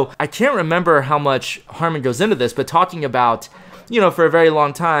interesting. So I can't remember how much Harman goes into this, but talking about, for a very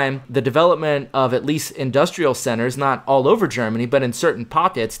long time, the development of at least industrial centers, not all over Germany, but in certain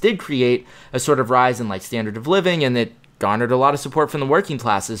pockets, did create a sort of rise in like standard of living, and it garnered a lot of support from the working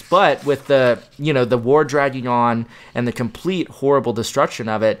classes. But with the war dragging on and the complete horrible destruction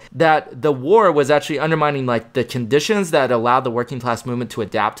of it, that the war was actually undermining like the conditions that allowed the working class movement to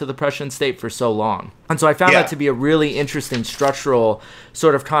adapt to the Prussian state for so long. And so I found that to be a really interesting structural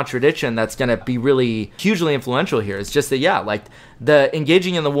sort of contradiction that's going to be really hugely influential here. It's just that, like the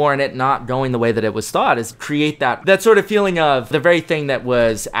engaging in the war and it not going the way that it was thought is create that sort of feeling of the very thing that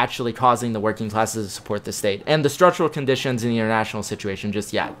was actually causing the working classes to support the state. And the structural conditions in the international situation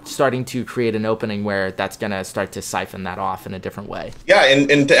just, starting to create an opening where that's going to start to siphon that off in a different way. Yeah,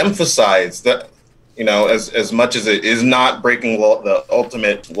 and to emphasize that, as much as it is not breaking the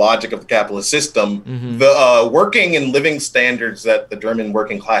ultimate logic of the capitalist system, the working and living standards that the German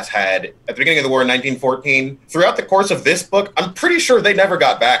working class had at the beginning of the war in 1914, throughout the course of this book, I'm pretty sure they never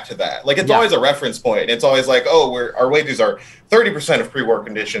got back to that. Like, it's always a reference point. It's always like, our wages are 30% of pre-war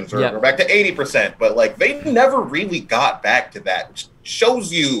conditions, or we're back to 80%. But, like, they never really got back to that, which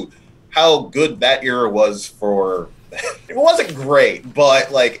shows you how good that era was for... It wasn't great,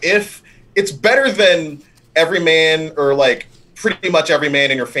 but, like, if... It's better than every man, or like pretty much every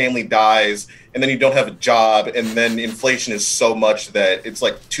man in your family dies, and then you don't have a job, and then inflation is so much that it's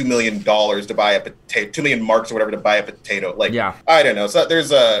like $2 million to buy a potato, 2 million marks or whatever to buy a potato. Like, I don't know. So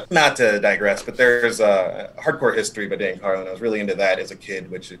there's not to digress, but there's a hardcore history by Dan Karl, and I was really into that as a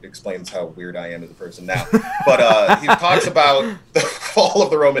kid, which explains how weird I am as a person now. But he talks about the fall of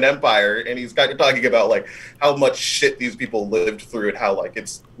the Roman Empire, and he's talking about like how much shit these people lived through, and how like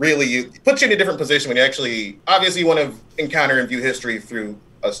it's really, it puts you in a different position when you actually, obviously you want to encounter and view history through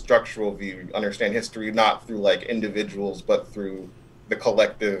a structural view, understand history not through like individuals, but through the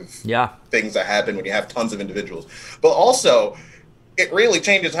collective things that happen when you have tons of individuals. But also, it really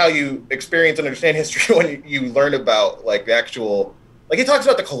changes how you experience and understand history when you learn about like the actual, like he talks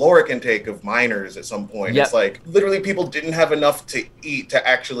about the caloric intake of miners at some point. It's like literally people didn't have enough to eat to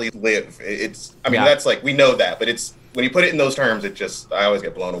actually live. It's, I mean, that's like, we know that, but it's, when you put it in those terms, it just, I always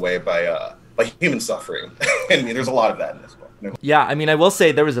get blown away by human suffering. And there's a lot of that in this book. Yeah, I mean, I will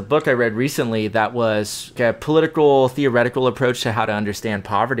say there was a book I read recently that was a political theoretical approach to how to understand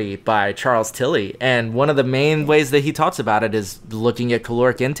poverty by Charles Tilly. And one of the main ways that he talks about it is looking at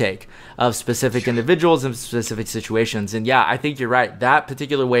caloric intake of specific individuals and specific situations. And I think you're right. That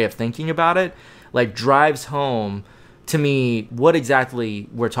particular way of thinking about it, like, drives home to me what exactly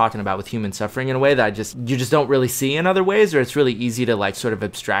we're talking about with human suffering in a way that you just don't really see in other ways, or it's really easy to like sort of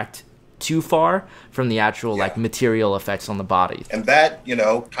abstract too far from the actual like material effects on the body. And that,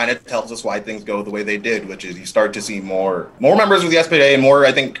 kind of tells us why things go the way they did, which is you start to see more members of the SPD and more,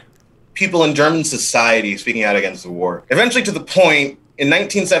 I think, people in German society speaking out against the war. Eventually to the point in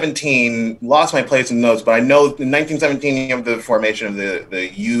 1917, lost my place in notes, but I know in 1917 you have the formation of the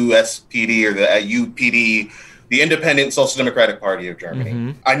USPD or the UPD, the Independent Social Democratic Party of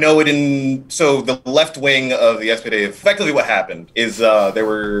Germany. I know it so the left wing of the SPD, effectively what happened is there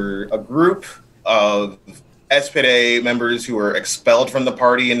were a group of SPD members who were expelled from the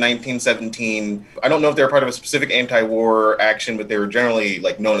party in 1917. I don't know if they were part of a specific anti-war action, but they were generally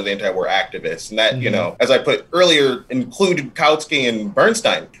like known as anti-war activists. And that, as I put earlier, included Kautsky and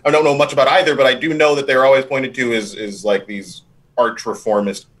Bernstein. I don't know much about either, but I do know that they're always pointed to as like these arch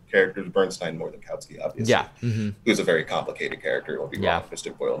reformist characters, Bernstein more than Kautsky, obviously. Who's a very complicated character. It won't be wrong just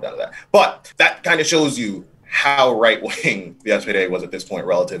to boil down to that. But that kind of shows you how right-wing the SPD was at this point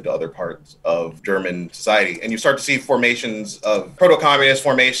relative to other parts of German society. And you start to see formations of proto-communist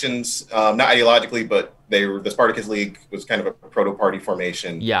formations, not ideologically, but the Spartacist League was kind of a proto-party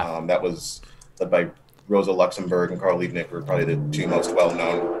formation that was led by Rosa, Luxemburg, and Karl Liebknecht were probably the two most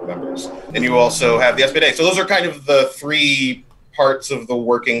well-known members. And you also have the SPD. So those are kind of the three parts of the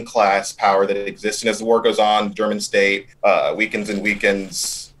working class power that exists. And as the war goes on, the German state weakens and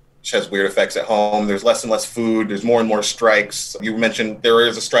weakens. which has weird effects at home. There's less and less food. There's more and more strikes. You mentioned there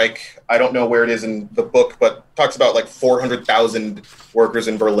is a strike. I don't know where it is in the book, but talks about like 400,000 workers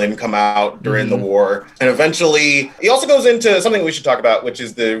in Berlin come out during the war. And eventually, he also goes into something we should talk about, which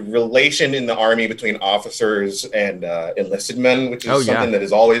is the relation in the army between officers and enlisted men, which is something that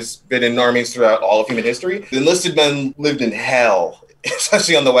has always been in armies throughout all of human history. The enlisted men lived in hell,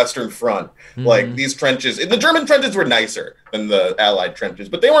 especially on the Western Front. Like these trenches, the German trenches were nicer than the Allied trenches,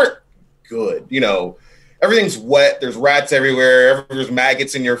 but they weren't good. You know, everything's wet. There's rats everywhere. There's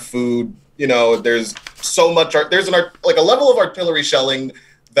maggots in your food. You know, there's so much. There's like a level of artillery shelling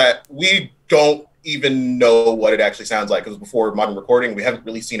that we don't even know what it actually sounds like. Because before modern recording, we haven't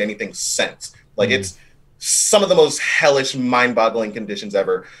really seen anything since. Like it's some of the most hellish, mind-boggling conditions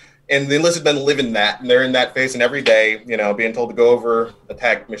ever. And the enlisted men live in that, and they're in that phase, and every day, you know, being told to go over,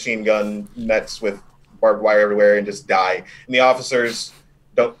 attack machine gun nets with barbed wire everywhere, and just die. And the officers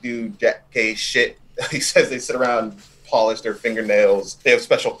don't do jack case shit. He says they sit around, polish their fingernails. They have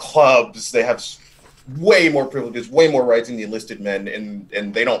special clubs. They have way more privileges, way more rights than the enlisted men,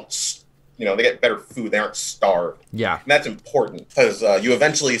 and they don't, you know, they get better food. They aren't starved. Yeah, and that's important because you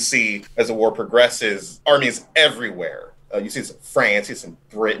eventually see, as the war progresses, armies everywhere. You see this in France, you see this in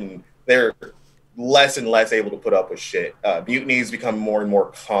Britain. They're less and less able to put up with shit. Mutinies become more and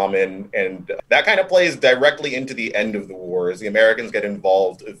more common, and that kind of plays directly into the end of the war. As the Americans get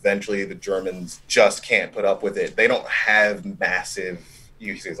involved, eventually the Germans just can't put up with it. They don't have massive,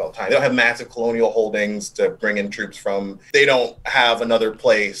 you see this all the time, they don't have massive colonial holdings to bring in troops from. They don't have another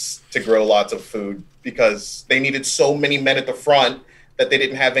place to grow lots of food because they needed so many men at the front that they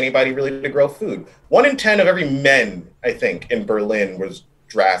didn't have anybody really to grow food. 1 in 10 of every men, I think, in Berlin was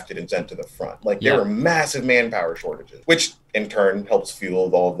drafted and sent to the front. Like there were massive manpower shortages, which in turn helps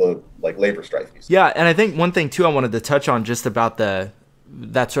fuel all the like labor strikes. Yeah, and I think one thing too I wanted to touch on just about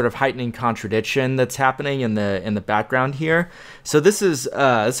that sort of heightening contradiction that's happening in the background here. So this is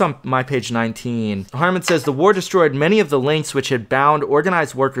on my page 19. Harman says the war destroyed many of the links which had bound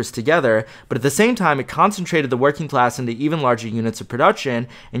organized workers together, but at the same time it concentrated the working class into even larger units of production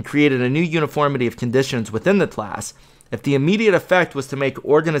and created a new uniformity of conditions within the class. If the immediate effect was to make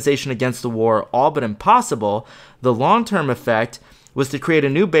organization against the war all but impossible, the long-term effect was to create a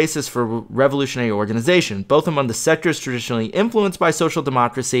new basis for revolutionary organization, both among the sectors traditionally influenced by social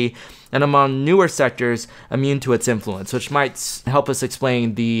democracy and among newer sectors immune to its influence, which might help us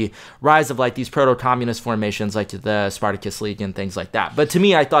explain the rise of like these proto-communist formations like the Spartacist League and things like that. But to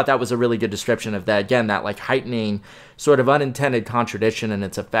me, I thought that was a really good description of that, again, that like heightening sort of unintended contradiction and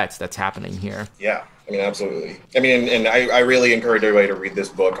its effects that's happening here. Yeah. I mean, absolutely. I mean, and I really encourage everybody to read this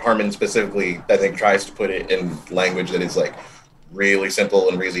book. Harman specifically, I think, tries to put it in language that is like really simple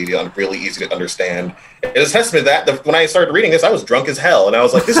and really easy to understand. It is a testament to that. When I started reading this, I was drunk as hell, and I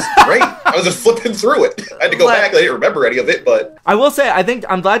was like, this is great. I was just flipping through it. I had to go back. I didn't remember any of it, but... I will say, I think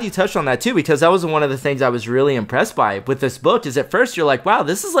I'm glad you touched on that, too, because that was one of the things I was really impressed by with this book, is at first you're like, wow,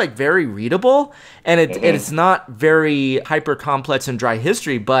 this is, like, very readable, and it's not very hyper-complex and dry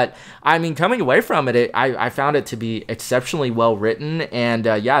history, but, I mean, coming away from it, I found it to be exceptionally well-written, and,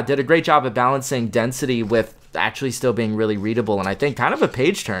 did a great job of balancing density with actually still being really readable, and I think kind of a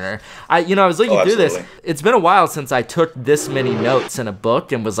page turner. I was looking through this. It's been a while since I took this many notes in a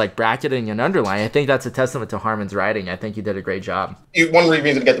book and was like bracketing and underlining. I think that's a testament to Harman's writing. I think he did a great job. One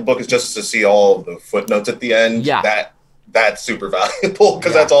reason to get the book is just to see all the footnotes at the end. Yeah. That's super valuable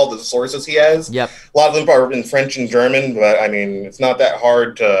because that's all the sources he has. Yep. A lot of them are in French and German, but I mean, it's not that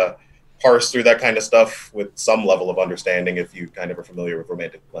hard to parse through that kind of stuff with some level of understanding if you kind of are familiar with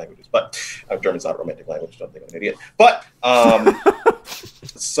romantic languages. But German's not a romantic language, don't think I'm an idiot. But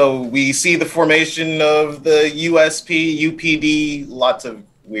so we see the formation of the USP, UPD, lots of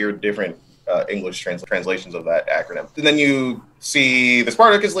weird different English translations of that acronym. And then you see the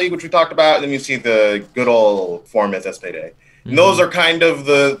Spartacist League, which we talked about, and then you see the good old Formes SPD. And those are kind of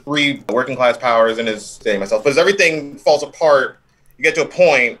the three working class powers, and as saying myself, but as everything falls apart, you get to a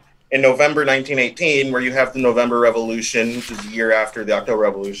point in November 1918, where you have the November Revolution, which is a year after the October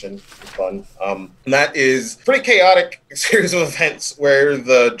Revolution. It's fun. And that is a pretty chaotic series of events where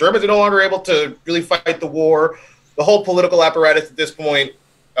the Germans are no longer able to really fight the war. The whole political apparatus at this point.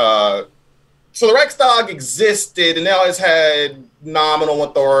 So the Reichstag existed and now has had nominal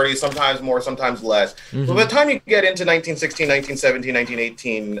authority, sometimes more, sometimes less. Mm-hmm. So by the time you get into 1916, 1917,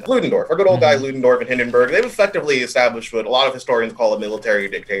 1918, Ludendorff, our good old guy Ludendorff and Hindenburg, they've effectively established what a lot of historians call a military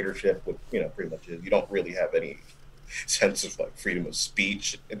dictatorship, which, pretty much is. You don't really have any sense of like freedom of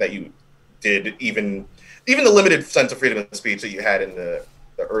speech that you did, even the limited sense of freedom of speech that you had in the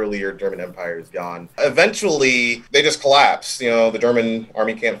the earlier German Empire is gone. Eventually, they just collapse. The German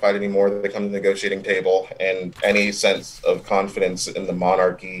army can't fight anymore. They come to the negotiating table, and any sense of confidence in the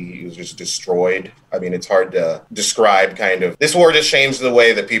monarchy is just destroyed. I mean, it's hard to describe, kind of. This war just changed the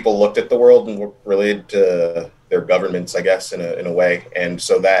way that people looked at the world and related to their governments, I guess, in a way. And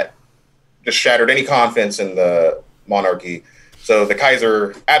so that just shattered any confidence in the monarchy. So the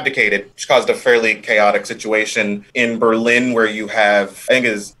Kaiser abdicated, which caused a fairly chaotic situation in Berlin, where you have, I think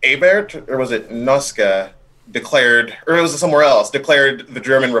it was Ebert, or was it Noske, declared, or it was somewhere else, declared the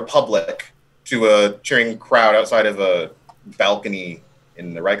German Republic to a cheering crowd outside of a balcony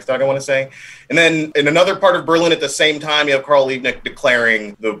in the Reichstag, I want to say. And then in another part of Berlin at the same time, you have Karl Liebknecht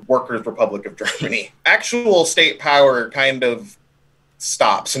declaring the Workers' Republic of Germany. Actual state power kind of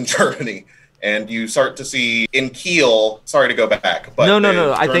stops in Germany. And you start to see in Kiel, sorry to go back, but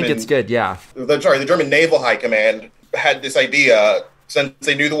no, I think it's good, yeah. The German Naval High Command had this idea, since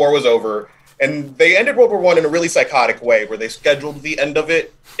they knew the war was over, and they ended World War I in a really psychotic way, where they scheduled the end of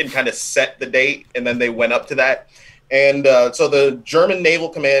it and kind of set the date, and then they went up to that. And so the German Naval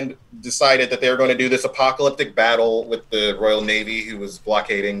Command decided that they were going to do this apocalyptic battle with the Royal Navy, who was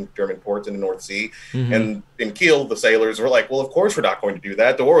blockading German ports in the North Sea. Mm-hmm. And in Kiel, the sailors were like, well, of course we're not going to do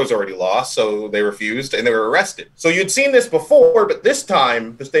that. The war was already lost, so they refused, and they were arrested. So you'd seen this before, but this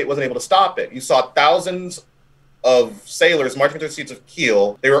time the state wasn't able to stop it. You saw thousands of sailors marching to the streets of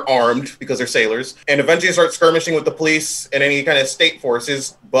Kiel. They were armed because they're sailors, and eventually start skirmishing with the police and any kind of state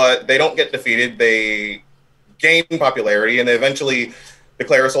forces, but they don't get defeated. They gain popularity, and they eventually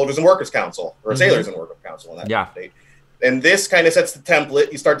declare a soldiers and workers council, or a sailors and workers council in that state. And this kind of sets the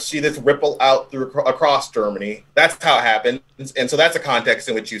template. You start to see this ripple out through across Germany. That's how it happens. And so that's a context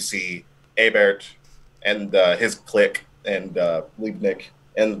in which you see Ebert and his clique and Liebknecht,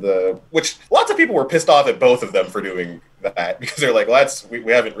 and which lots of people were pissed off at both of them for doing that, because they're like, well,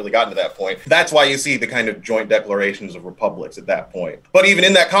 we haven't really gotten to that point. That's why you see the kind of joint declarations of republics at that point. But even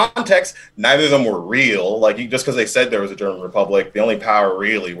in that context, neither of them were real. Like, just because they said there was a German republic, the only power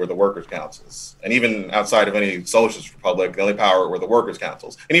really were the workers' councils. And even outside of any socialist republic, the only power were the workers'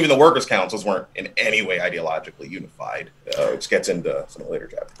 councils. And even the workers' councils weren't in any way ideologically unified, which gets into some later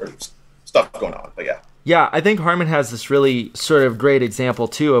chapters. Stuff going on, but yeah. Yeah, I think Harman has this really sort of great example,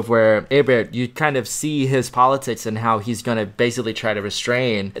 too, of where Ebert, you kind of see his politics and how he's going to basically try to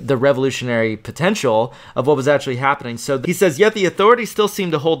restrain the revolutionary potential of what was actually happening. So he says, yet the authorities still seem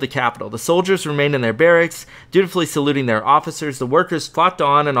to hold the capital. The soldiers remained in their barracks, dutifully saluting their officers. The workers flocked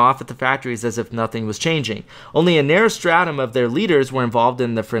on and off at the factories as if nothing was changing. Only a narrow stratum of their leaders were involved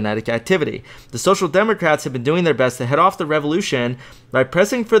in the frenetic activity. The Social Democrats had been doing their best to head off the revolution by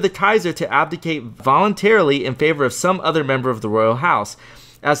pressing for the Kaiser to abdicate voluntarily in favor of some other member of the royal house.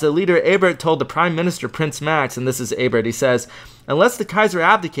 As the leader, Ebert told the Prime Minister, Prince Max, and this is Ebert, he says, unless the Kaiser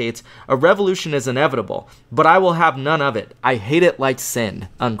abdicates, a revolution is inevitable, but I will have none of it. I hate it like sin,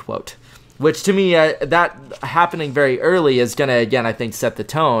 unquote. Which to me, that happening very early is going to, again, I think, set the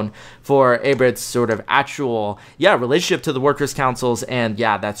tone for Ebert's sort of actual, relationship to the workers' councils and,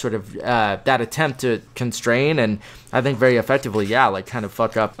 that sort of, that attempt to constrain and I think very effectively, kind of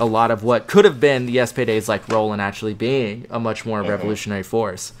fuck up a lot of what could have been the SPD's role in actually being a much more revolutionary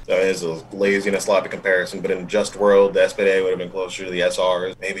force. That is a lazy and a sloppy comparison, but in just world, the SPD would have been closer to the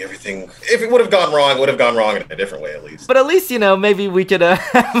SRs. Maybe everything, if it would have gone wrong, it would have gone wrong in a different way at least. But at least, maybe we could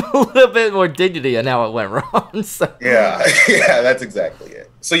have a little bit more dignity in how it went wrong. So. Yeah, that's exactly it.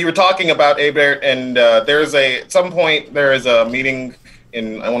 So you were talking about Ebert, and at some point there is a meeting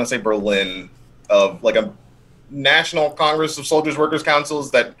in, I want to say Berlin, of a National Congress of Soldiers Workers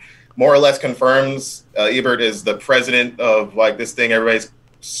Councils that more or less confirms Ebert is the president of this thing everybody's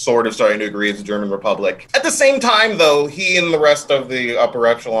sort of starting to agree is the German Republic. At the same time, though, he and the rest of the upper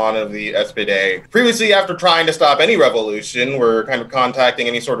echelon of the SPD, previously after trying to stop any revolution, were kind of contacting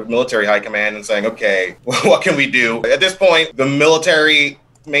any sort of military high command and saying, okay, what can we do? At this point, the military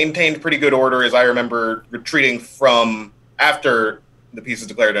maintained pretty good order, as I remember, retreating from after the peace is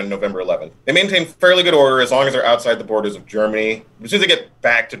declared on November 11th. They maintain fairly good order as long as they're outside the borders of Germany. As soon as they get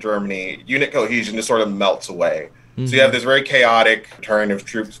back to Germany, unit cohesion just sort of melts away. Mm-hmm. So you have this very chaotic turn of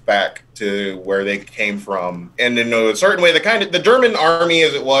troops back to where they came from. And in a certain way, the German army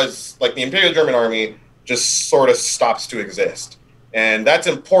as it was, the Imperial German army, just sort of stops to exist. And that's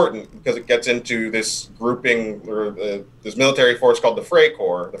important because it gets into this grouping, or this military force called the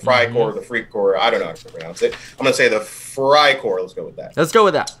Freikorps, the Freikorps, I don't know how to pronounce it. I'm going to say the Freikorps. Let's go with that. Let's go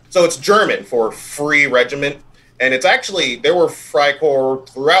with that. So it's German for free regiment. And it's actually, there were Freikorps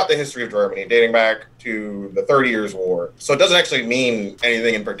throughout the history of Germany, dating back to the 30 Years' War. So it doesn't actually mean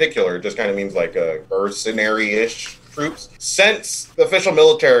anything in particular. It just kind of means a mercenary-ish troops. Since the official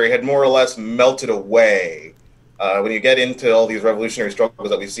military had more or less melted away, when you get into all these revolutionary struggles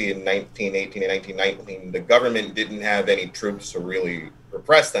that we see in 1918 and 1919, the government didn't have any troops to really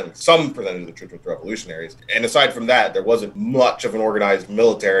repress them. Some percentage of the troops were revolutionaries. And aside from that, there wasn't much of an organized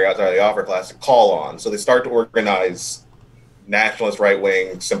military outside of the officer class to call on. So they start to organize nationalist,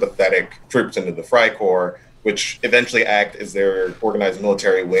 right-wing, sympathetic troops into the Freikorps, which eventually act as their organized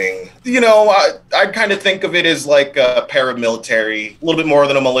military wing. You know, I kind of think of it as like a paramilitary, a little bit more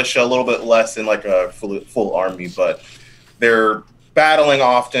than a militia, a little bit less than like a full army, but they're battling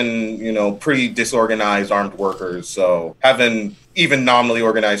often, you know, pretty disorganized armed workers. So having even nominally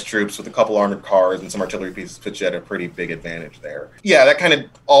organized troops with a couple armored cars and some artillery pieces puts you at a pretty big advantage there. Yeah, that kind of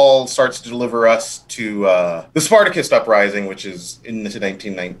all starts to deliver us to the Spartacist uprising, which is into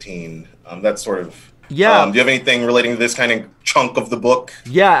 1919. That's sort of... Yeah. Do you have anything relating to this kind of chunk of the book?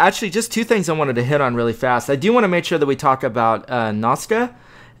 Yeah, actually, just two things I wanted to hit on really fast. I do want to make sure that we talk about Noske.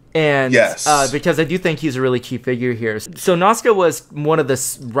 And yes. Because I do think he's a really key figure here. So Noske was one of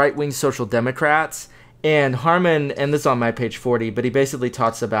the right-wing social democrats. And Harman, and this is on my page 40, but he basically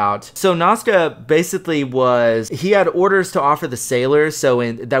talks about... So Noske basically was... He had orders to offer the sailors,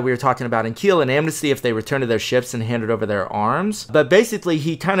 that we were talking about in Kiel, an amnesty if they returned to their ships and handed over their arms. But basically,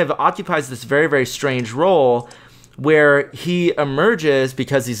 he kind of occupies this very, very strange role where he emerges,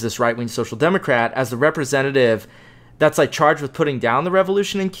 because he's this right-wing social democrat, as the representative that's like charged with putting down the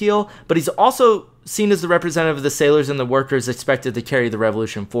revolution in Kiel, but he's also seen as the representative of the sailors and the workers expected to carry the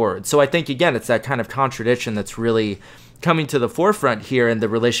revolution forward. So I think, again, it's that kind of contradiction that's really coming to the forefront here in the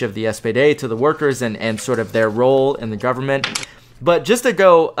relation of the SPD to the workers and sort of their role in the government. But just to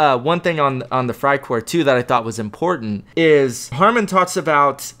go, one thing on the Freikorps, too, that I thought was important is Harman talks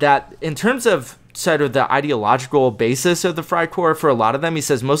about that in terms of sort of the ideological basis of the Freikorps. For a lot of them, he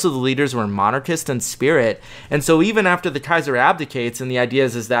says most of the leaders were monarchist in spirit. And so even after the Kaiser abdicates, and the idea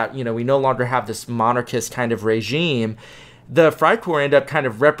is that, you know, we no longer have this monarchist kind of regime, the Freikorps end up kind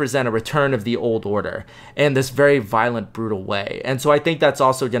of represent a return of the old order in this very violent, brutal way. And so I think that's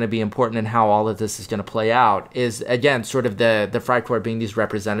also going to be important in how all of this is going to play out, is, again, sort of the Freikorps being these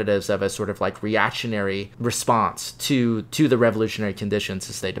representatives of a sort of like reactionary response to the revolutionary conditions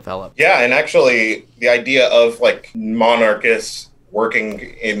as they develop. Yeah, and actually the idea of like monarchists working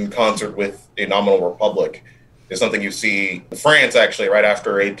in concert with a nominal republic is something you see in France, actually, right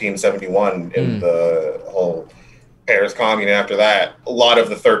after 1871 in the whole Paris Commune. After that, a lot of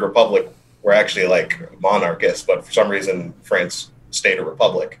the Third Republic were actually like monarchists, but for some reason France stayed a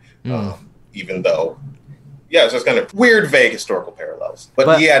republic, even though, yeah, it's just kind of weird, vague historical parallels.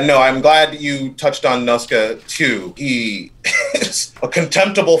 But yeah, no, I'm glad you touched on Noske too. He is a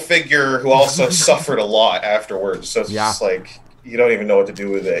contemptible figure who also suffered a lot afterwards. So it's just like, you don't even know what to do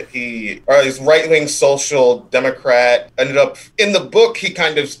with it. He's right-wing social democrat. Ended up in the book, he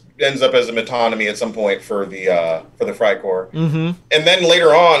kind of ends up as a metonymy at some point for the Freikorps. And then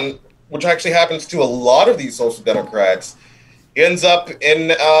later on, which actually happens to a lot of these social democrats, he ends up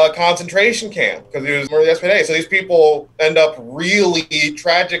in a concentration camp because he was more of the SPD. So these people end up really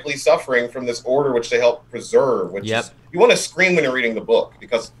tragically suffering from this order which they helped preserve, which is, you want to scream when you're reading the book,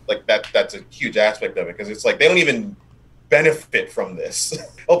 because like that's a huge aspect of it, because it's like they don't even benefit from this.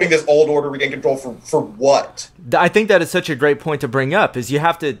 Helping this old order regain control for what? I think that is such a great point to bring up, is you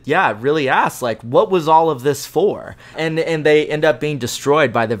have to, really ask, like, what was all of this for? And they end up being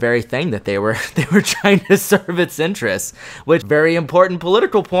destroyed by the very thing that they were trying to serve its interests, which very important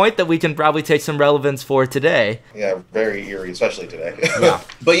political point that we can probably take some relevance for today. Yeah, very eerie, especially today.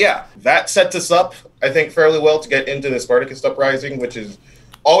 But yeah, that sets us up, I think, fairly well to get into the Spartacist uprising, which is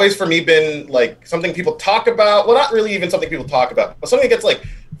always for me been like something people talk about. Well, not really even something people talk about, but something that gets like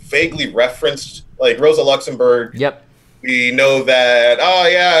vaguely referenced, like Rosa Luxemburg. We know that, oh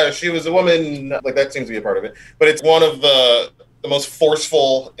yeah, she was a woman. Like that seems to be a part of it. But it's one of the most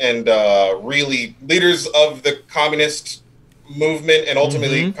forceful and really leaders of the communist movement and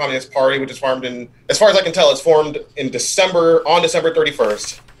ultimately Communist Party, which is formed in, as far as I can tell, it's formed in December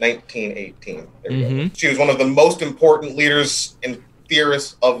 31st, 1918. There we go. She was one of the most important leaders and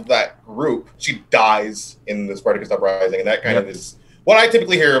theorists of that group. She dies in the Spartacist uprising, and that kind of is what I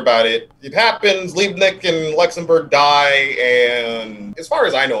typically hear about it. It happens, Liebknecht and Luxemburg die, and as far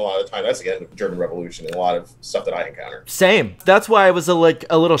as I know, a lot of the time, that's the end of the German Revolution and a lot of stuff that I encounter. Same. That's why I was a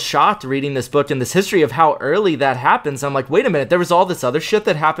little shocked reading this book and this history of how early that happens. I'm like, wait a minute, there was all this other shit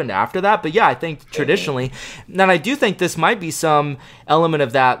that happened after that? But yeah, I think traditionally, and I do think this might be some element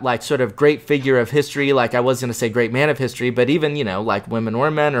of that, like, sort of great figure of history, like I was going to say great man of history, but even, you know, like women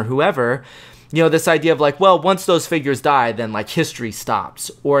or men or whoever, you know, this idea of like, well, once those figures die, then like history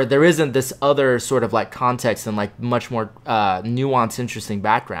stops, or there isn't this other sort of like context and like much more nuanced, interesting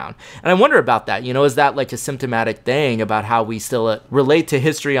background. And I wonder about that, you know, is that like a symptomatic thing about how we still relate to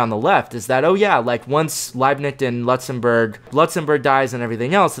history on the left? Is that, oh yeah, like once Liebknecht and Luxemburg dies and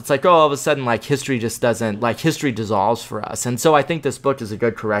everything else, it's like, oh, all of a sudden like history just doesn't, like history dissolves for us. And so I think this book is a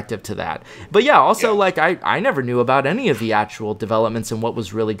good corrective to that. But yeah, also like I never knew about any of the actual developments and what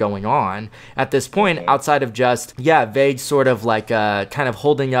was really going on at this point, outside of just, yeah, vague sort of like kind of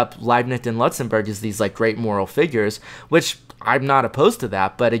holding up Liebknecht and Luxemburg as these like great moral figures, which I'm not opposed to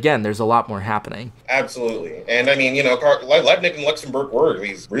that, but again, there's a lot more happening. Absolutely. And I mean, you know, Leibknecht and Luxemburg were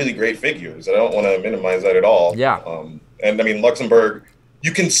these really great figures. I don't want to minimize that at all. Yeah. And I mean, Luxemburg,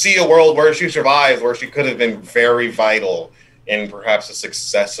 you can see a world where she survives, where she could have been very vital in perhaps the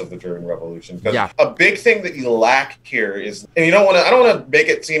success of the German Revolution. Because a big thing that you lack here is, and I don't want to make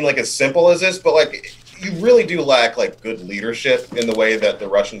it seem like as simple as this, but like you really do lack like good leadership in the way that the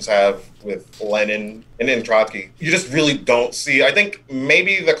Russians have with Lenin and Trotsky. You just really don't see. I think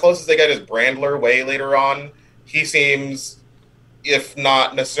maybe the closest they get is Brandler way later on. He seems, if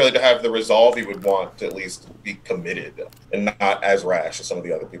not necessarily to have the resolve, he would want to at least be committed and not as rash as some of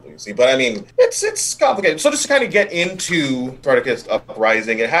the other people you see. But I mean, it's complicated. So just to kind of get into Spartacist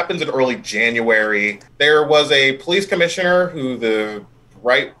Uprising, it happens in early January. There was a police commissioner who the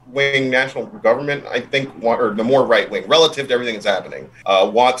right-wing national government, I think, or the more right-wing, relative to everything that's happening,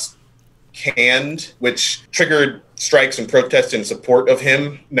 wants canned, which triggered strikes and protests in support of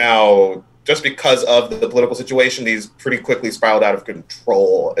him. Now, just because of the political situation, these pretty quickly spiraled out of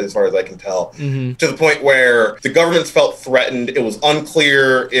control, as far as I can tell, to the point where the governments felt threatened. It was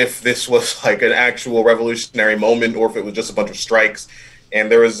unclear if this was like an actual revolutionary moment or if it was just a bunch of strikes. And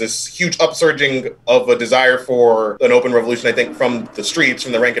there was this huge upsurging of a desire for an open revolution, I think, from the streets,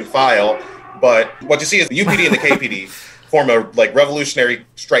 from the rank and file. But what you see is the UPD and the KPD form a like revolutionary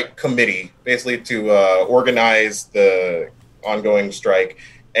strike committee, basically to organize the ongoing strike.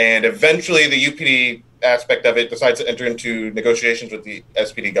 And eventually the UPD aspect of it decides to enter into negotiations with the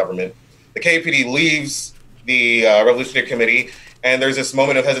SPD government. The KPD leaves the Revolutionary Committee, and there's this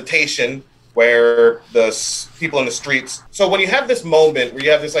moment of hesitation where the people in the streets. So when you have this moment where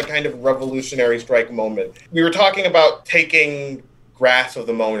you have this like kind of revolutionary strike moment, we were talking about taking grasp of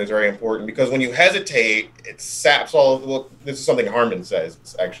the moment is very important, because when you hesitate, it saps all of, well, this is something Harman says,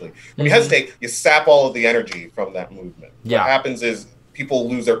 actually. When you hesitate, you sap all of the energy from that movement. What happens is people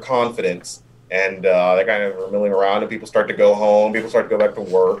lose their confidence, and they kind of are milling around, and people start to go home, people start to go back to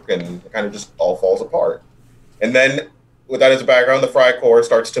work, and it kind of just all falls apart. And then, with that as a background, the Freikorps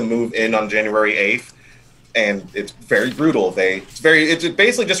starts to move in on January 8th, and it's very brutal. It's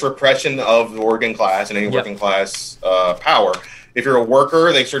basically just repression of the working class and any working class power. If you're a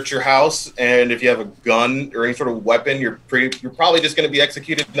worker, they search your house, and if you have a gun or any sort of weapon, you're probably just going to be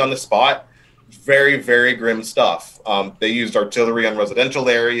executed on the spot. Very, very grim stuff. They used artillery on residential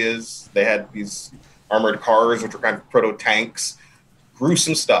areas. They had these armored cars, which were kind of proto-tanks.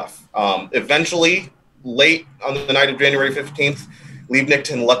 Gruesome stuff. Eventually, late on the night of January 15th,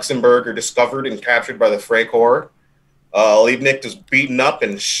 Liebknecht and Luxemburg are discovered and captured by the Freikorps. Liebknecht was beaten up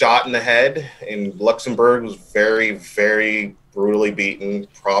and shot in the head, and Luxemburg was very, very brutally beaten,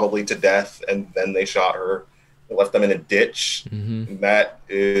 probably to death, and then they shot her. They left them in a ditch. And that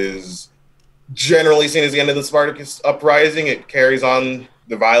is generally seen as the end of the Spartacist Uprising. It carries on,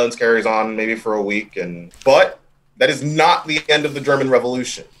 the violence carries on maybe for a week, but that is not the end of the German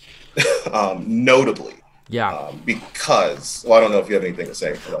Revolution, notably. Because, well, I don't know if you have anything to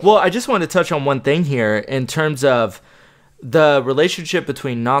say. Well, I just want to touch on one thing here in terms of the relationship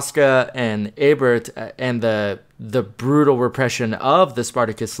between Noske and Ebert and the brutal repression of the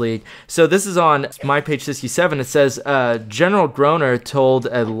Spartacist League. So this is on my page 67. It says, General Groner told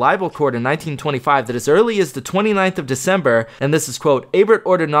a libel court in 1925 that as early as the 29th of December, and this is quote, Ebert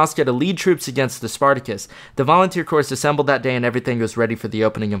ordered Noske to lead troops against the Spartacus. The volunteer corps assembled that day and everything was ready for the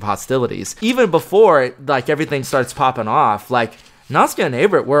opening of hostilities. Even before like everything starts popping off, like Noske and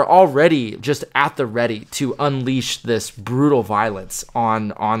Ebert were already just at the ready to unleash this brutal violence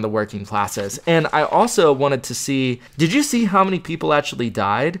on the working classes. And I also wanted to see, did you see how many people actually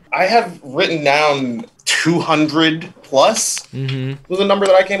died? I have written down 200 plus was a number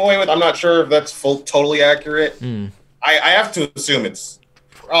that I came away with. I'm not sure if that's totally accurate. I have to assume it's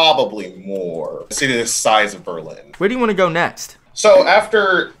probably more. The city the size of Berlin. Where do you want to go next? So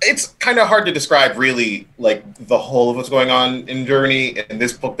it's kind of hard to describe really like the whole of what's going on in Germany, and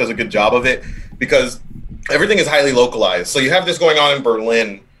this book does a good job of it because everything is highly localized. So you have this going on in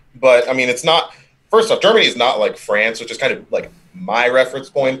Berlin, but I mean, it's not, first off, Germany is not like France, which is kind of like my reference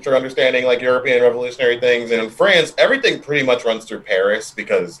point for understanding like European revolutionary things. And in France, everything pretty much runs through Paris,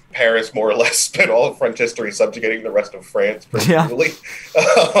 because Paris more or less spent all of French history subjugating the rest of France pretty brutally.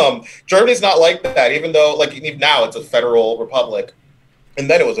 Germany's not like that, even though like even now it's a federal republic. And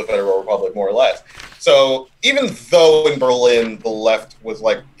then it was a federal republic, more or less. So even though in Berlin the left was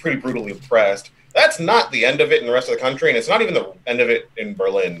like pretty brutally oppressed, that's not the end of it in the rest of the country, and it's not even the end of it in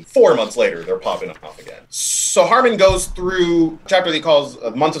Berlin. 4 months later, they're popping off again. So Harman goes through a chapter that he calls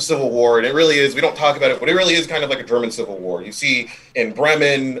Months of Civil War, and it really is, we don't talk about it, but it really is kind of like a German Civil War. You see in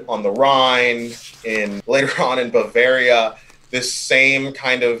Bremen, on the Rhine, later on in Bavaria, this same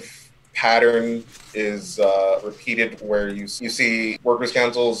kind of pattern is repeated, where you see workers'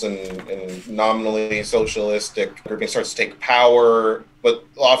 councils and nominally socialistic groupings starts to take power, but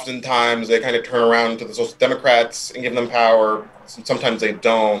oftentimes they kind of turn around to the Social Democrats and give them power. Sometimes they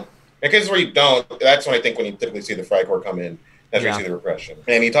don't. In cases where you don't, that's when I think when you typically see the Freikorps come in, that's where you see the repression.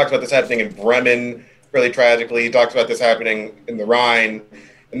 And he talks about this happening in Bremen really tragically. He talks about this happening in the Rhine.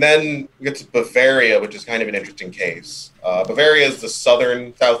 And then we get to Bavaria, which is kind of an interesting case. Bavaria is the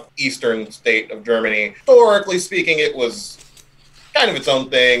southeastern state of Germany. Historically speaking, it was kind of its own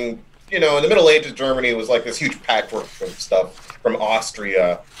thing. You know, in the Middle Ages, Germany was like this huge patchwork of stuff, from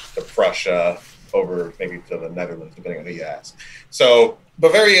Austria to Prussia, over maybe to the Netherlands, depending on who you ask. So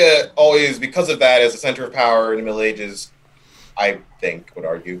Bavaria always, because of that, as a center of power in the Middle Ages, I think, would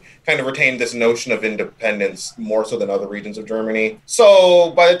argue, kind of retained this notion of independence more so than other regions of Germany.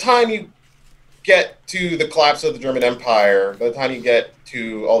 So by the time you get to the collapse of the German Empire, by the time you get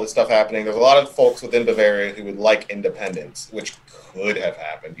to all this stuff happening, there's a lot of folks within Bavaria who would like independence, which could have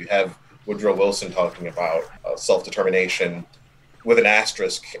happened. You have Woodrow Wilson talking about self-determination with an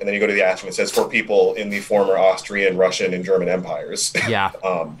asterisk, and then you go to the asterisk and it says for people in the former Austrian, Russian, and German empires. Yeah.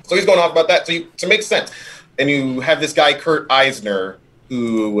 So he's going off about that. So it makes sense. And you have this guy, Kurt Eisner,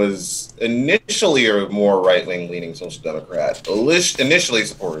 who was initially a more right-wing leaning social democrat, initially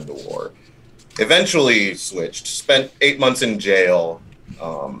supported the war, eventually switched, spent 8 months in jail,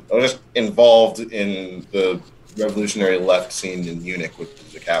 was just involved in the revolutionary left scene in Munich, which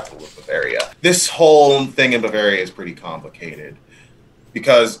is the capital of Bavaria. This whole thing in Bavaria is pretty complicated,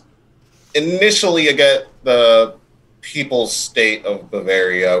 because initially you get the People's State of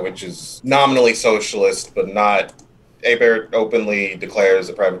Bavaria, which is nominally socialist, but not. Ebert openly declares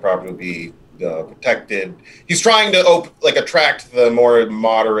that private property will be protected. He's trying to attract the more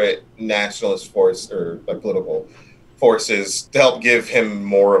moderate nationalist force or political forces to help give him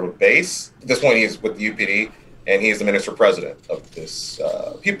more of a base. At this point, he's with the UPD, and he's the minister-president of this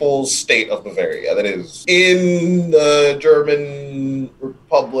People's State of Bavaria that is in the German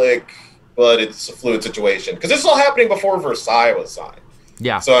Republic, but it's a fluid situation. Because this is all happening before Versailles was signed.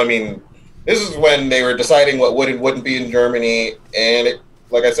 Yeah. So, I mean, this is when they were deciding what would and wouldn't be in Germany, and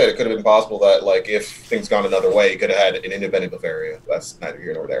like I said, it could have been possible that, if things gone another way, you could have had an independent Bavaria. That's neither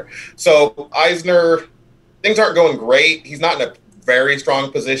here nor there. So, Eisner, things aren't going great. He's not in a very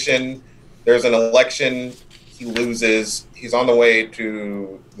strong position. There's an election. He loses. He's on the way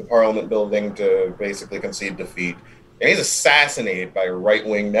to the Parliament building to basically concede defeat. And he's assassinated by a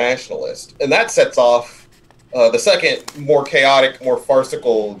right-wing nationalist. And that sets off the second, more chaotic, more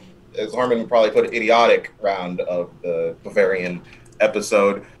farcical, as Harman would probably put it, idiotic round of the Bavarian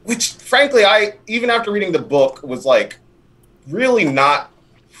episode, which, frankly, I, even after reading the book, was, really not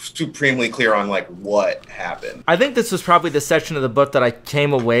supremely clear on, what happened. I think this was probably the section of the book that I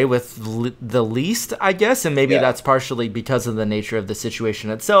came away with the least, I guess, and maybe that's partially because of the nature of the situation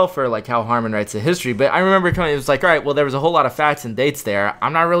itself, or, how Harman writes the history. But I remember it was all right, well, there was a whole lot of facts and dates there.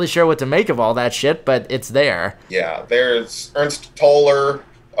 I'm not really sure what to make of all that shit, but it's there. Yeah, there's Ernst Toller,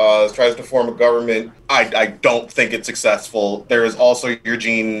 tries to form a government. I don't think it's successful. There is also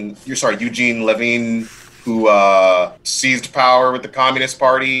Eugene Levin, who seized power with the Communist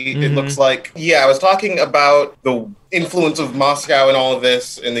Party, it looks like. Yeah, I was talking about the influence of Moscow in all of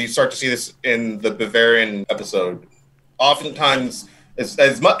this, and you start to see this in the Bavarian episode. Oftentimes,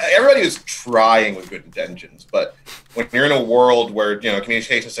 everybody is trying with good intentions, but when you're in a world where,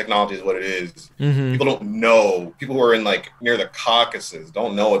 communications technology is what it is, people don't know. People who are in, near the Caucasus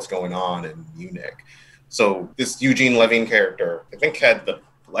don't know what's going on in Munich. So this Eugene Levin character, I think, had the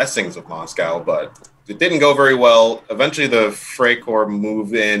blessings of Moscow, but it didn't go very well. Eventually, the Freikorps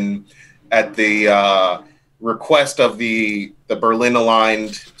move in at the request of the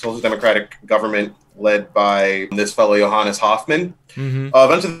Berlin-aligned Social Democratic government led by this fellow Johannes Hoffmann.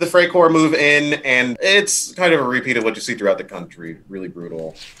 Eventually, the Freikorps move in, and it's kind of a repeat of what you see throughout the country. Really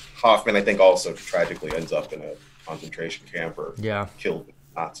brutal. Hoffmann, I think, also tragically ends up in a concentration camp or killed with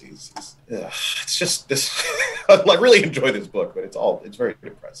Nazis. It's just this. I really enjoy this book, but it's very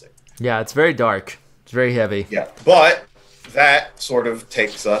depressing. Yeah, it's very dark. It's very heavy. Yeah, but that sort of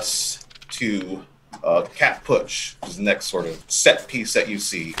takes us to Kapp Putsch, which is the next sort of set piece that you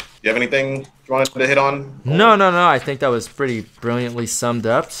see. Do you have anything you wanted to hit on? No. I think that was pretty brilliantly summed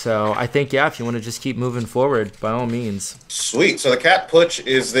up. So I think, yeah, if you want to just keep moving forward, by all means. Sweet. So the Kapp Putsch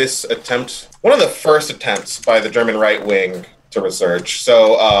is this attempt, one of the first attempts by the German right wing to research.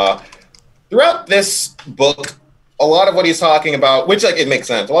 So throughout this book, a lot of what he's talking about, which it makes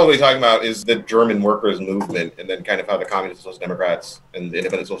sense, a lot of what he's talking about is the German workers' movement, and then kind of how the communist social democrats and the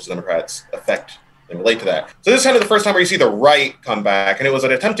independent social democrats affect and relate to that. So this is kind of the first time where you see the right come back, and it was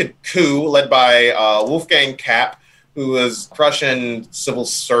an attempted coup led by Wolfgang Kapp, who was a Prussian civil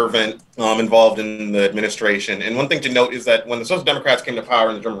servant involved in the administration. And one thing to note is that when the Social Democrats came to power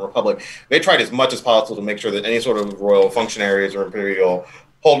in the German Republic, they tried as much as possible to make sure that any sort of royal functionaries or imperial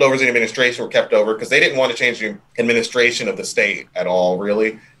holdovers in the administration were kept over, because they didn't want to change the administration of the state at all,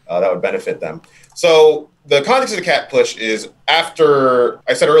 really. That would benefit them. So the context of the Kapp Putsch is after,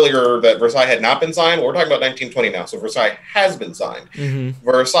 I said earlier that Versailles had not been signed. Well, we're talking about 1920 now, so Versailles has been signed. Mm-hmm.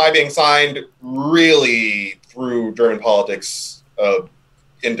 Versailles being signed really threw German politics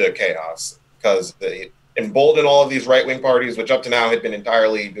into chaos, because they emboldened all of these right-wing parties, which up to now had been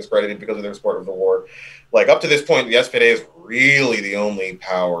entirely discredited because of their support of the war. Like, up to this point, the SPD is really the only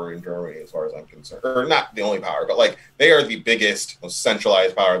power in Germany, as far as I'm concerned. Or not the only power, but, like, they are the biggest, most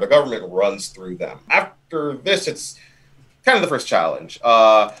centralized power. The government runs through them. After this, it's kind of the first challenge.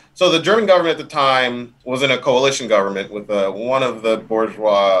 So the German government at the time was in a coalition government with one of the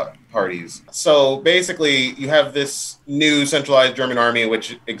bourgeois parties. So basically, you have this new centralized German army,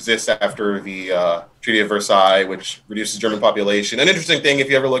 which exists after the Treaty of Versailles, which reduces German population. An interesting thing, if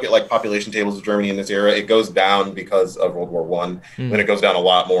you ever look at like population tables of Germany in this era, it goes down because of World War I. Then it goes down a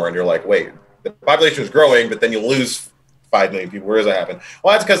lot more, and you're like, wait, the population is growing, but then you lose 5 million people. Where does that happen?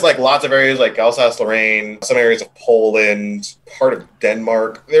 Well, that's because like lots of areas like Alsace-Lorraine, some areas of Poland, part of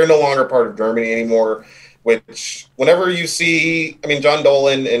Denmark, they're no longer part of Germany anymore. Which, whenever you see, I mean, John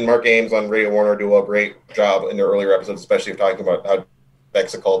Dolan and Mark Ames on Radio Warner do a great job in their earlier episodes, especially of talking about how it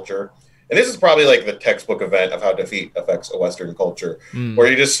affects a culture. And this is probably like the textbook event of how defeat affects a Western culture, where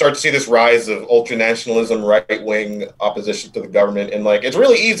you just start to see this rise of ultra-nationalism, right-wing opposition to the government. And like, it's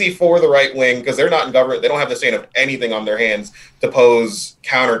really easy for the right wing, because they're not in government. They don't have the say of anything on their hands to pose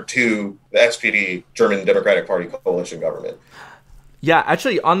counter to the SPD, German Democratic Party coalition government. Yeah,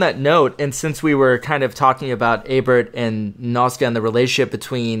 actually, on that note, and since we were kind of talking about Ebert and Noske and the relationship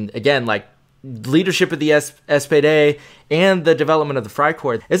between, again, like leadership of the SPD and the development of the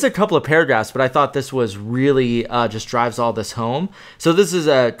Freikorps, there's a couple of paragraphs, but I thought this was really just drives all this home. So this is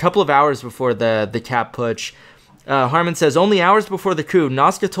a couple of hours before the Kapp Putsch. Harman says, only hours before the coup,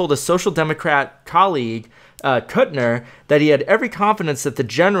 Noske told a Social Democrat colleague, Kuttner, that he had every confidence that the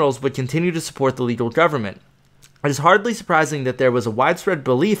generals would continue to support the legal government. It is hardly surprising that there was a widespread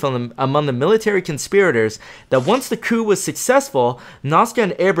belief among the military conspirators that once the coup was successful, Noske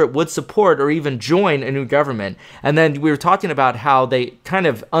and Ebert would support or even join a new government. And then we were talking about how they kind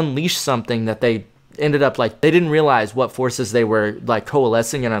of unleashed something that they ended up like, they didn't realize what forces they were like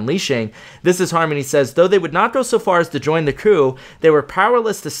coalescing and unleashing. This is Harman. He says, though they would not go so far as to join the coup, they were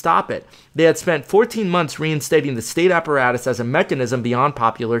powerless to stop it. They had spent 14 months reinstating the state apparatus as a mechanism beyond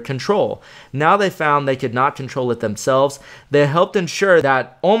popular control. Now they found they could not control it themselves. They helped ensure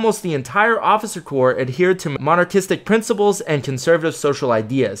that almost the entire officer corps adhered to monarchistic principles and conservative social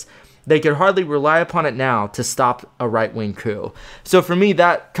ideas. They could hardly rely upon it now to stop a right-wing coup. So for me,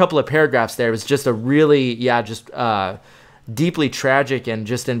 that couple of paragraphs there was just a really, deeply tragic and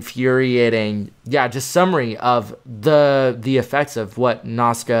just infuriating, just summary of the effects of what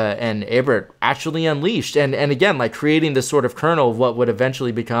Noske and Ebert actually unleashed. And again, like creating this sort of kernel of what would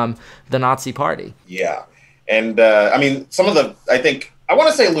eventually become the Nazi Party. Yeah. And I mean, I want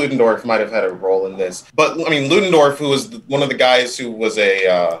to say Ludendorff might have had a role in this, but I mean, Ludendorff, who was one of the guys who was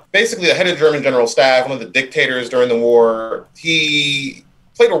basically the head of German general staff, one of the dictators during the war, he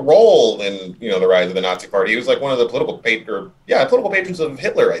played a role in, the rise of the Nazi Party. He was like one of the political patrons of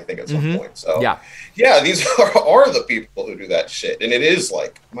Hitler, I think, at some point. So these are the people who do that shit, and it is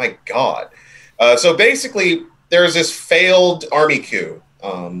like, my God. So basically, there's this failed army coup.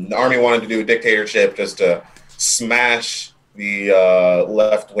 The army wanted to do a dictatorship just to smash the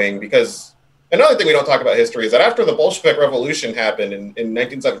left wing, because another thing we don't talk about history is that after the Bolshevik Revolution happened in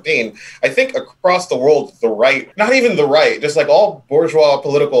 1917, I think across the world, the right, not even the right, just like all bourgeois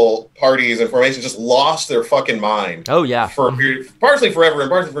political parties and formations just lost their fucking mind. Oh, yeah. For a period, partially forever and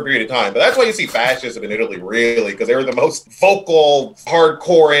partially for a period of time. But that's why you see fascism in Italy, really, because they were the most vocal,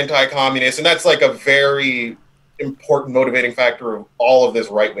 hardcore anti-communist. And that's like a very important motivating factor of all of this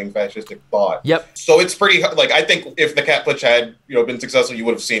right-wing fascistic thought. Yep. So it's pretty, like, I think if the Kapp Putsch had, been successful, you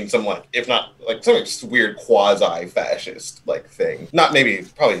would have seen some, like, if not, like, some weird quasi-fascist, like, thing.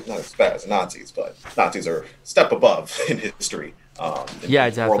 Probably not as bad as Nazis, but Nazis are a step above in history. Yeah,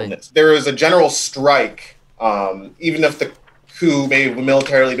 exactly. Worldness. There was a general strike, even if the coup may have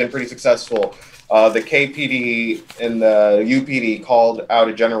militarily been pretty successful. The KPD and the UPD called out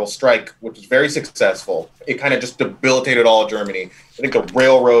a general strike, which was very successful. It kind of just debilitated all of Germany. I think the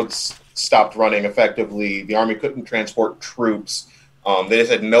railroads stopped running effectively. The army couldn't transport troops. They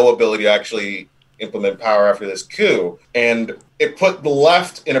just had no ability to actually implement power after this coup. And it put the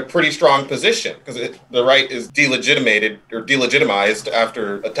left in a pretty strong position because the right is delegitimized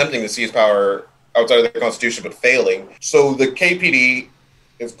after attempting to seize power outside of the constitution but failing. So the KPD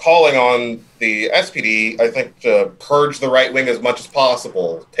is calling on the SPD, I think, to purge the right wing as much as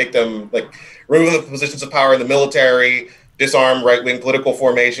possible, take them, remove the positions of power in the military, disarm right-wing political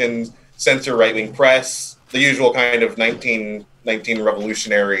formations, censor right-wing press, the usual kind of 1919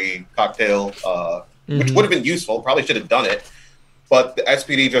 revolutionary cocktail, which would have been useful, probably should have done it, but the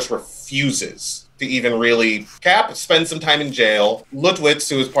SPD just refuses to even really. Kapp spends some time in jail. Lutwitz,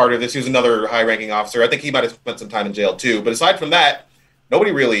 who was part of this, who's another high-ranking officer, I think he might have spent some time in jail too, but aside from that,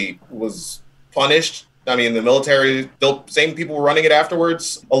 nobody really was punished. I mean, the military, the same people were running it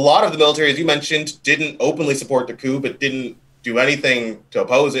afterwards. A lot of the military, as you mentioned, didn't openly support the coup, but didn't do anything to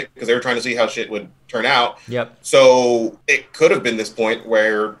oppose it because they were trying to see how shit would turn out. Yep. So it could have been this point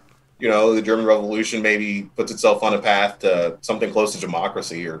where, the German Revolution maybe puts itself on a path to something close to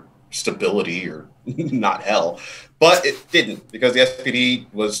democracy or stability or not hell. But it didn't because the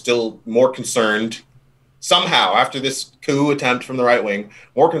SPD was still more concerned somehow, after this coup attempt from the right wing,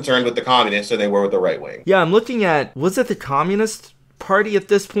 more concerned with the communists than they were with the right wing. Yeah, I'm looking at, was it the Communist Party at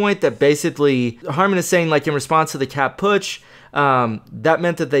this point that basically, Harman is saying, in response to the Kapp Putsch, that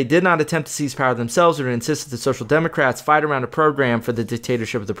meant that they did not attempt to seize power themselves or to insist that the Social Democrats fight around a program for the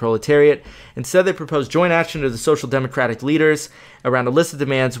dictatorship of the proletariat. Instead, they proposed joint action to the Social Democratic leaders around a list of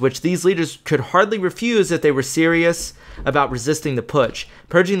demands which these leaders could hardly refuse if they were serious about resisting the putsch,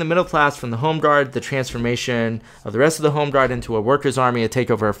 purging the middle class from the Home Guard, the transformation of the rest of the Home Guard into a workers' army, a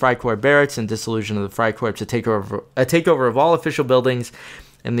takeover of Freikorps barracks and dissolution of the Freikorps, a takeover of all official buildings,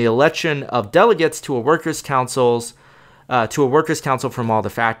 and the election of delegates to a workers' council from all the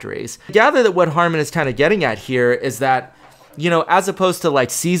factories. I gather that what Harman is kind of getting at here is that, as opposed to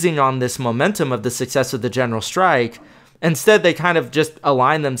seizing on this momentum of the success of the general strike, instead they kind of just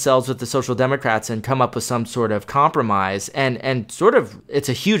align themselves with the Social Democrats and come up with some sort of compromise, and sort of, it's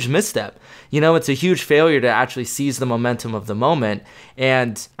a huge misstep. It's a huge failure to actually seize the momentum of the moment.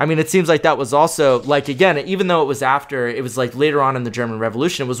 And I mean, it seems like that was also, again, even though it was later on in the German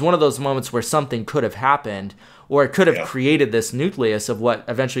Revolution, it was one of those moments where something could have happened, or it could have created this nucleus of what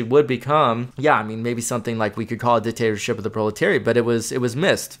eventually would become, maybe something like we could call a dictatorship of the proletariat, but it was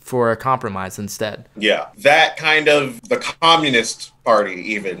missed for a compromise instead. Yeah, that kind of, the Communist Party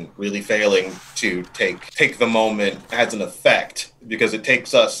even really failing to take the moment has an effect, because it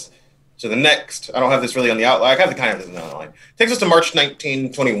takes us to the next. I don't have this really on the outline. I have the kind of this on the outline. It takes us to March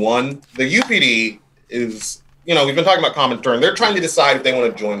 1921. The UPD is, we've been talking about Comintern. They're trying to decide if they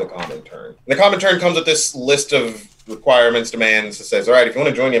want to join the Comintern. And the Comintern comes with this list of requirements, demands, that says, all right, if you want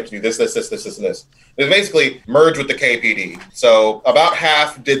to join, you have to do this, this, this, this, this, and this. It basically merged with the KPD. So about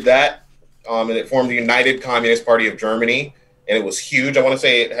half did that, and it formed the United Communist Party of Germany, and it was huge. I want to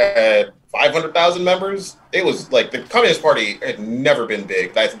say it had 500,000 members. It was the Communist Party had never been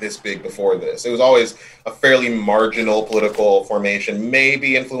this big before this. It was always a fairly marginal political formation,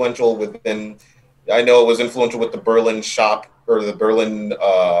 maybe influential within. I know it was influential with the Berlin shop, or the Berlin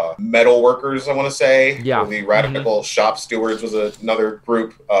metal workers, I want to say. Yeah. Or the radical shop stewards was another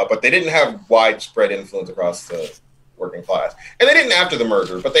group, but they didn't have widespread influence across the working class. And they didn't after the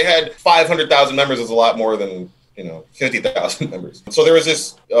merger, but they had 500,000 members, is a lot more than 50,000 members. So there was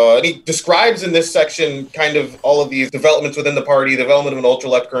this, and he describes in this section kind of all of these developments within the party. The development of an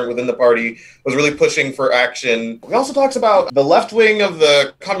ultra-left current within the party was really pushing for action. He also talks about the left wing of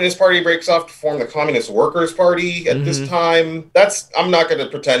the Communist Party breaks off to form the Communist Workers' Party at this time. I'm not going to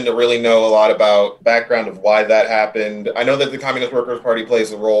pretend to really know a lot about background of why that happened. I know that the Communist Workers' Party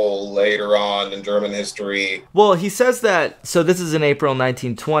plays a role later on in German history. Well, he says that, so this is in April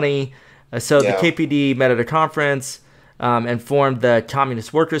 1920. The KPD met at a conference and formed the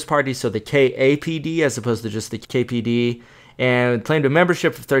Communist Workers' Party, so the KAPD as opposed to just the KPD, and claimed a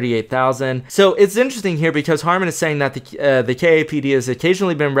membership of 38,000. So it's interesting here because Harman is saying that the KAPD has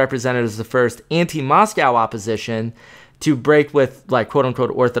occasionally been represented as the first anti-Moscow opposition to break with like quote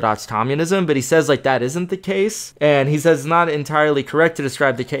unquote orthodox communism, but he says like that isn't the case. And he says it's not entirely correct to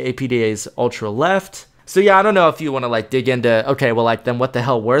describe the KAPD as ultra left. So yeah, I don't know if you want to like dig into, okay, well like then what the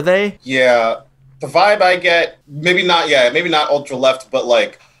hell were they? Yeah, the vibe I get, maybe not ultra left, but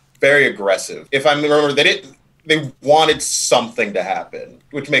like very aggressive. If I remember, they wanted something to happen,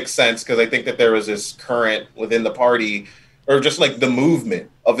 which makes sense because I think that there was this current within the party, or just like the movement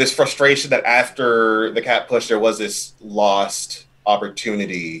of this frustration that after the Kapp Putsch, there was this lost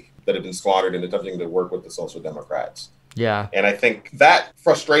opportunity that had been squandered in attempting to work with the Social Democrats. Yeah. And I think that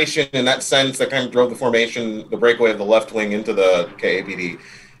frustration in that sense that kind of drove the breakaway of the left wing into the KAPD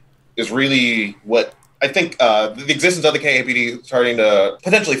is really what I think the existence of the KAPD starting to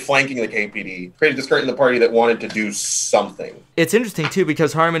potentially flanking the KAPD created this current in the party that wanted to do something. It's interesting, too,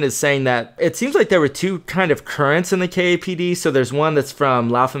 because Harman is saying that it seems like there were two kind of currents in the KAPD. So there's one that's from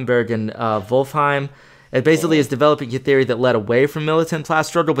Laufenberg and Wolfheim. It basically is developing a theory that led away from militant class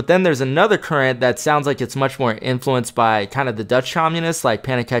struggle. But then there's another current that sounds like it's much more influenced by kind of the Dutch communists like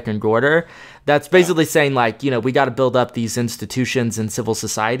Pannenkoek and Gorter. That's basically saying like, we got to build up these institutions in civil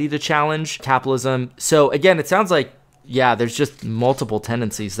society to challenge capitalism. So again, it sounds like, yeah, there's just multiple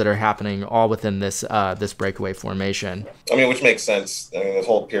tendencies that are happening all within this this breakaway formation. I mean, which makes sense. I mean, this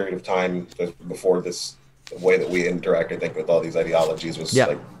whole period of time before this, the way that we interact, I think, with all these ideologies was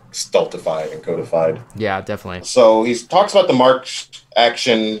like stultified and codified. Yeah, definitely. So he talks about the March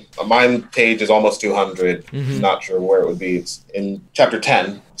action. My page is almost 200. Not sure where it would be. It's in chapter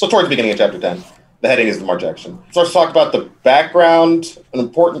 10. So towards the beginning of chapter 10. The heading is the March action. Starts to talk about the background. An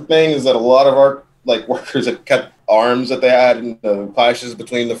important thing is that a lot of our workers had kept arms that they had in the clashes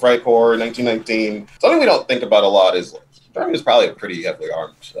between the Freikorps in 1919. Something we don't think about a lot is Germany is probably a pretty heavily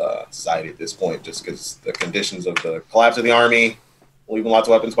armed society at this point, just because the conditions of the collapse of the army, leaving lots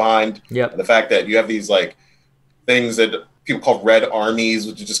of weapons behind. Yep. And the fact that you have these things that people call red armies,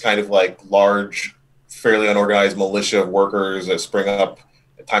 which is just kind of large, fairly unorganized militia of workers that spring up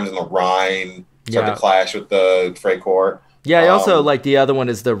at times in the Rhine, start to clash with the Freikorps. Yeah, I also the other one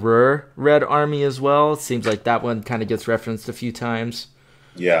is the Ruhr Red Army as well. It seems like that one kind of gets referenced a few times.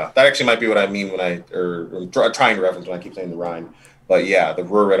 Yeah, that actually might be what I mean I'm trying to reference when I keep saying the Rhine. But yeah, the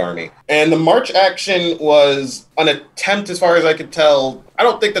Ruhr Red Army. And the March action was an attempt, as far as I could tell. I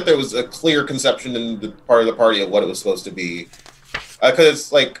don't think that there was a clear conception in the part of the party of what it was supposed to be.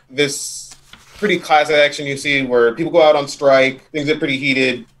 Because it's this pretty classic action you see where people go out on strike, things get pretty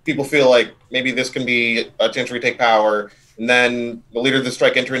heated, people feel like maybe this can be a chance to retake power. And then the leader of the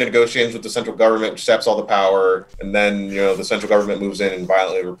strike enter into negotiations with the central government, which saps all the power. And then, the central government moves in and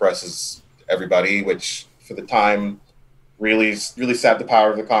violently represses everybody, which for the time really sapped the power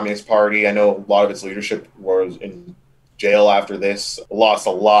of the Communist Party. I know a lot of its leadership was in jail after this, lost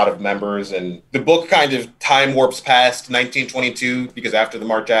a lot of members. And the book kind of time warps past 1922 because after the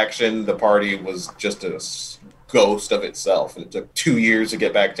March action, the party was just a ghost of itself, and it took 2 years to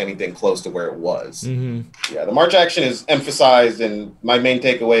get back to anything close to where it was. Yeah, the March action is emphasized, and my main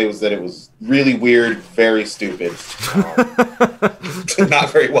takeaway was that it was really weird, very stupid, not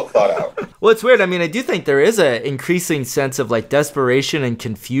very well thought out. Well, it's weird. I mean, I do think there is an increasing sense of desperation and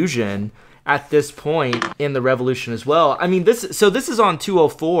confusion at this point in the revolution as well. I mean, this is on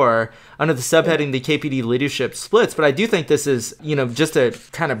 204 under the subheading the KPD leadership splits, but I do think this is, just to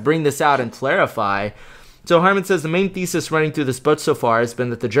kind of bring this out and clarify. So Harman says the main thesis running through this book so far has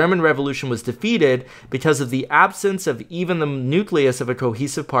been that the German Revolution was defeated because of the absence of even the nucleus of a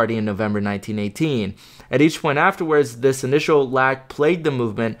cohesive party in November 1918. At each point afterwards, this initial lack plagued the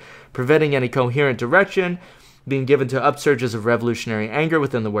movement, preventing any coherent direction being given to upsurges of revolutionary anger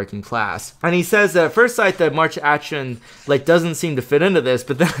within the working class. And he says that at first sight, the March action doesn't seem to fit into this,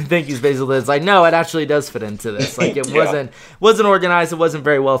 but then I think he's basically no, it actually does fit into this. It wasn't organized, it wasn't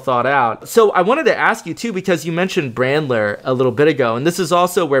very well thought out. So I wanted to ask you too, because you mentioned Brandler a little bit ago, and this is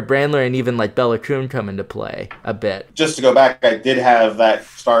also where Brandler and even Bela Kuhn come into play a bit. Just to go back, I did have that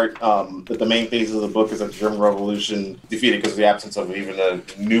start that the main thesis of the book is that the German Revolution defeated because of the absence of even a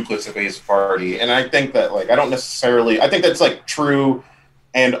nucleus of a party. And I think that I think that's true,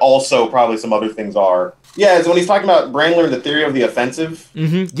 and also probably some other things are. Yeah, so when he's talking about Brandler and the theory of the offensive.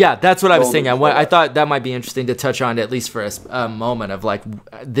 Yeah, that's what I was thinking. I thought that might be interesting to touch on, at least for a moment, of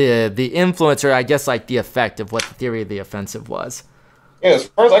the influence, or I guess the effect of what the theory of the offensive was. Yeah, as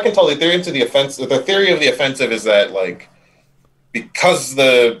far as I can tell, the theory of the offensive is that because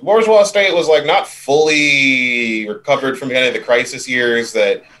the bourgeois state was not fully recovered from kind of the crisis years,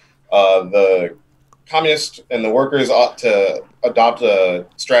 that the communists and the workers ought to adopt a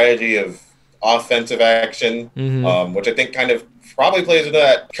strategy of offensive action, which I think kind of probably plays into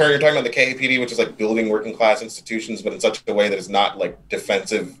that current you're talking about the KAPD, which is like building working class institutions, but in such a way that is not like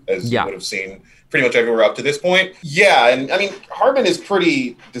defensive as you would have seen pretty much everywhere up to this point. Yeah, and I mean, Harman is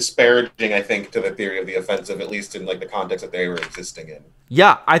pretty disparaging, I think, to the theory of the offensive, at least in like the context that they were existing in.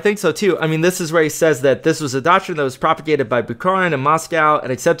 Yeah, I think so too. I mean, this is where he says that this was a doctrine that was propagated by Bukharin and Moscow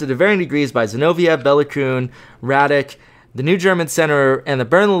and accepted to varying degrees by Zinoviev, Bela, Radek, the New German Center, and the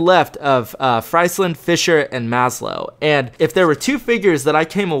Berlin left of Friesland, Fischer, and Maslow. And if there were two figures that I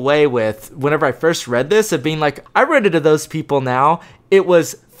came away with whenever I first read this, of being like, I read into those people now, it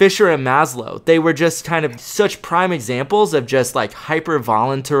was Fischer and Maslow. They were just kind of such prime examples of just like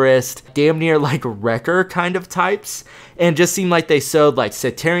hyper-voluntarist, damn near like wrecker kind of types, and just seemed like they sowed like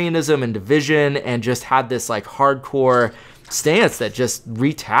sectarianism and division and just had this like hardcore stance that just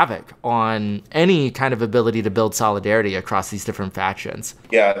wreaked havoc on any kind of ability to build solidarity across these different factions.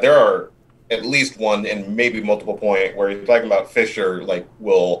 Yeah, there are at least one and maybe multiple point where he's talking about Fischer, like,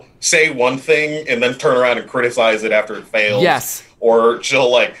 will say one thing and then turn around and criticize it after it fails. Yes. Or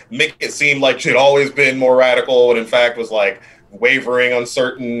she'll, like, make it seem like she'd always been more radical and, in fact, was, like, wavering on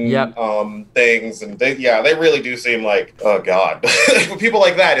certain things. And, they really do seem like, oh, God. With people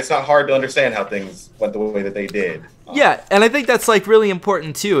like that, it's not hard to understand how things went the way that they did. Yeah, and I think that's, like, really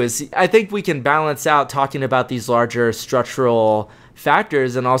important, too, is I think we can balance out talking about these larger structural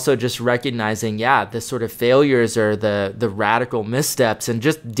factors and also just recognizing, the sort of failures or the radical missteps and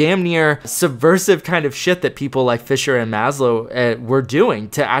just damn near subversive kind of shit that people like Fischer and Maslow were doing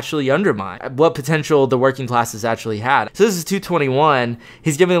to actually undermine what potential the working classes actually had. So this is 221.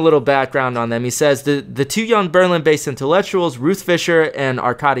 He's giving a little background on them. He says, the two young Berlin-based intellectuals, Ruth Fischer and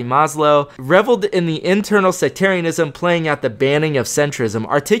Arkady Maslow, reveled in the internal sectarianism playing out the banning of centrism.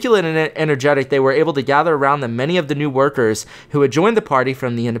 Articulate and energetic, they were able to gather around them many of the new workers who had joined the party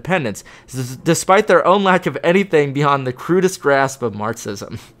from the independents, despite their own lack of anything beyond the crudest grasp of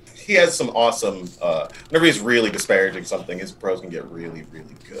Marxism. He has some awesome, whenever he's really disparaging something, his prose can get really,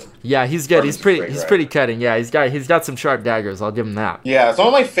 really good. Yeah, he's good. He's pretty cutting. Yeah, he's got some sharp daggers. I'll give him that. Yeah, some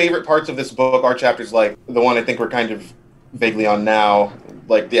of my favorite parts of this book are chapters like the one I think we're kind of vaguely on now,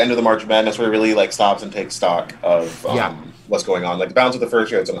 like the end of the March of Madness, where he really like stops and takes stock of what's going on. Like the Balance of the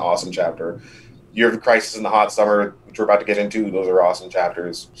First Year, it's an awesome chapter. Year of the Crisis in the Hot Summer, which we're about to get into, those are awesome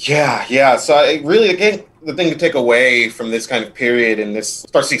chapters. Yeah. So it really, again, the thing to take away from this kind of period and this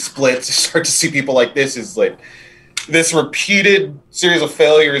start to see splits, start to see people like this is like this repeated series of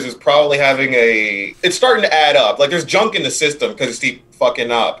failures is probably it's starting to add up. Like there's junk in the system because it's keep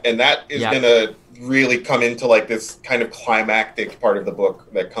fucking up. And that is going to really come into like this kind of climactic part of the book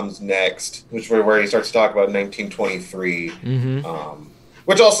that comes next, which where he starts to talk about 1923. Mm-hmm.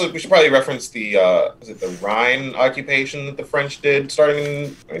 Which also, we should probably reference the Rhine occupation that the French did starting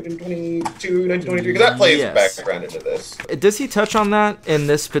in 1922, 1923, because that plays background into this. Does he touch on that in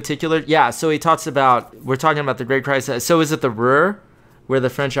this particular? Yeah, so he talks about, we're talking about the Great Crisis. So is it the Ruhr, where the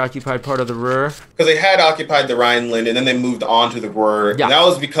French occupied part of the Ruhr? Because they had occupied the Rhineland, and then they moved on to the Ruhr. Yeah. And that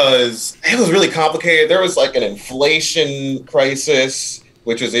was because it was really complicated. There was like an inflation crisis,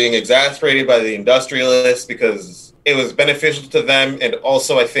 which was being exacerbated by the industrialists because it was beneficial to them, and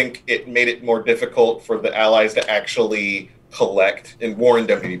also I think it made it more difficult for the Allies to actually collect in war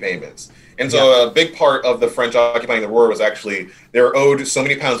indemnity payments. And so a big part of the French occupying the Ruhr was actually they were owed so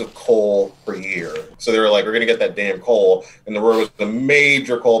many pounds of coal per year. So they were like, we're going to get that damn coal. And the Ruhr was the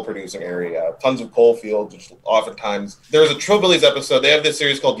major coal producing area. Tons of coal fields, which oftentimes... There's a Trouble's episode. They have this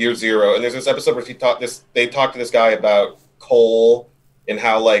series called Year Zero, and there's this episode where they talk to this guy about coal and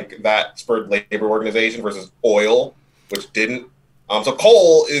how like that spurred labor organization versus oil, which didn't. So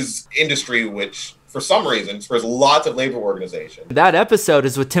coal is industry which, for some reason, spurs lots of labor organization. That episode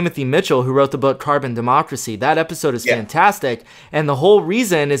is with Timothy Mitchell, who wrote the book Carbon Democracy. That episode is fantastic. And the whole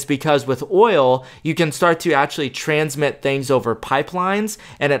reason is because with oil, you can start to actually transmit things over pipelines,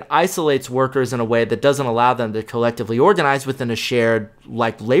 and it isolates workers in a way that doesn't allow them to collectively organize within a shared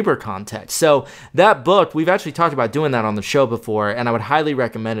like labor context. So that book, we've actually talked about doing that on the show before, and I would highly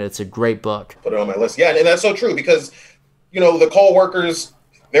recommend it. It's a great book. Put it on my list. Yeah, and that's so true because, you know, the coal workers,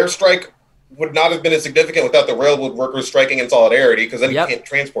 their strike would not have been as significant without the railroad workers striking in solidarity, because then you can't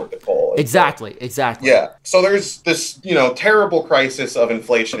transport the coal. Exactly. Yeah. So there's this, terrible crisis of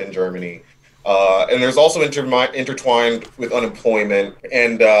inflation in Germany. And there's also intertwined with unemployment.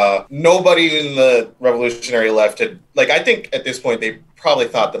 And nobody in the revolutionary left had, I think at this point, they probably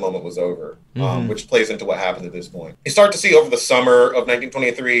thought the moment was over, which plays into what happened at this point. You start to see over the summer of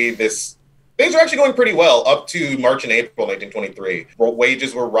 1923, things are actually going pretty well up to March and April 1923.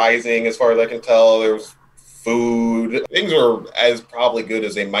 Wages were rising, as far as I can tell. There was food. Things were as probably good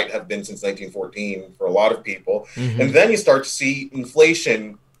as they might have been since 1914 for a lot of people. And then you start to see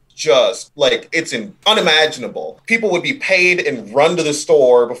inflation just like it's unimaginable. People would be paid and run to the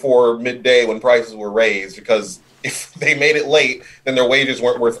store before midday when prices were raised, because if they made it late, then their wages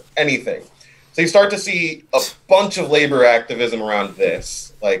weren't worth anything. So you start to see a bunch of labor activism around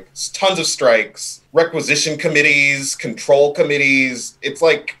this, like tons of strikes, requisition committees, control committees. It's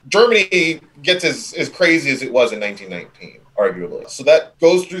like Germany gets as crazy as it was in 1919, arguably. So that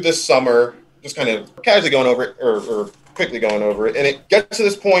goes through this summer, just kind of casually going over it, or quickly going over it. And it gets to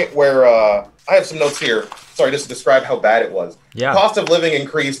this point where I have some notes here. Sorry, just to describe how bad it was. Yeah. Cost of living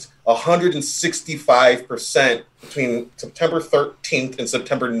increased 165% between September 13th and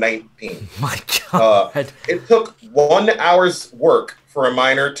September 19th. My God. It took 1 hour's work for a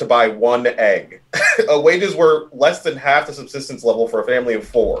miner to buy one egg. Wages were less than half the subsistence level for a family of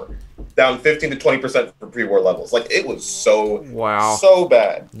 4, down 15 to 20% for pre-war levels. Like, it was so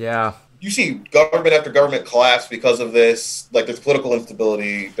bad. Yeah. You see government after government collapse because of this. Like, there's political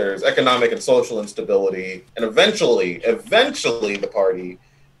instability, there's economic and social instability, and eventually the party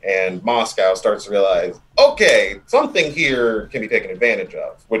and Moscow starts to realize, okay, something here can be taken advantage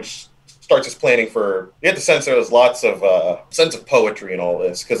of, which starts its planning for, you get the sense there was lots of sense of poetry in all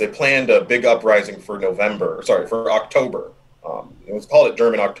this, because they planned a big uprising for October. It was called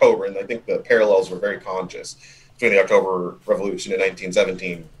German October, and I think the parallels were very conscious between the October Revolution in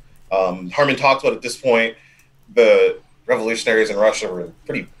 1917. Harman talks about at this point, the revolutionaries in Russia were in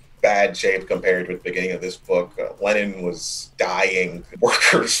pretty bad shape compared with the beginning of this book. Lenin was dying.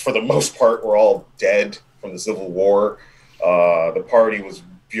 Workers, for the most part, were all dead from the Civil War. The party was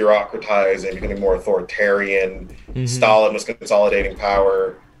bureaucratized and becoming more authoritarian. Stalin was consolidating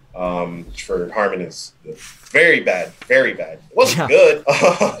power. For Harman is very bad, very bad. It wasn't good.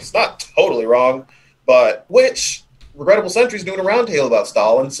 It's not totally wrong, but which Regrettable Century's doing a roundtable about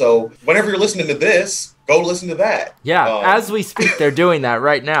Stalin. So whenever you're listening to this, go listen to that. Yeah, as we speak, they're doing that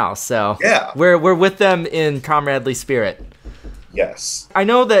right now. So yeah, we're with them in comradely spirit. Yes. I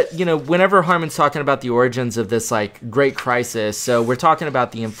know that, whenever Harman's talking about the origins of this, like, great crisis, so we're talking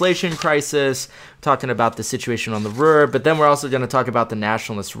about the inflation crisis, talking about the situation on the Ruhr, but then we're also going to talk about the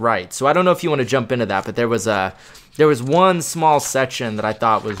nationalist right. So I don't know if you want to jump into that, but there was one small section that I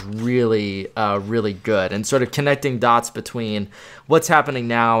thought was really, really good, and sort of connecting dots between what's happening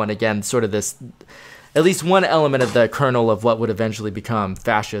now and, again, sort of this, at least one element of the kernel of what would eventually become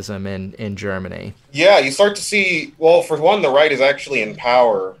fascism in Germany. Yeah, you start to see, well, for one, the right is actually in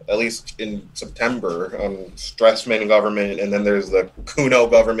power, at least in September, Stresemann government, and then there's the Kuno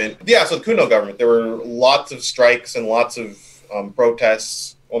government. Yeah, so the Kuno government, there were lots of strikes and lots of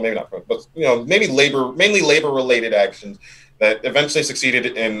protests, well, maybe not protests, but, mainly labor-related actions that eventually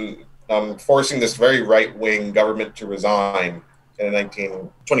succeeded in forcing this very right-wing government to resign in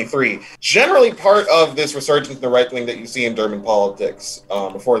 1923. Generally part of this resurgence in the right wing that you see in German politics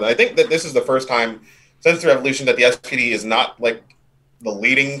before that. I think that this is the first time since the revolution that the SPD is not like the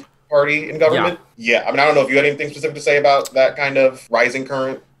leading party in government. Yeah. I mean, I don't know if you had anything specific to say about that kind of rising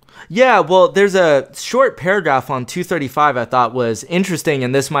current. Yeah, well, there's a short paragraph on 235 I thought was interesting,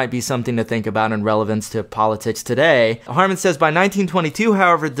 and this might be something to think about in relevance to politics today. Harman says, by 1922,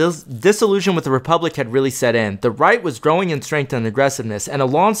 however, disillusion with the Republic had really set in. The right was growing in strength and aggressiveness, and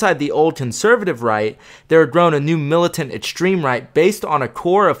alongside the old conservative right, there had grown a new militant extreme right based on a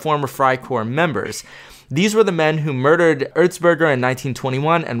core of former Freikorps members. These were the men who murdered Erzberger in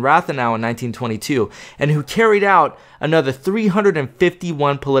 1921 and Rathenau in 1922, and who carried out another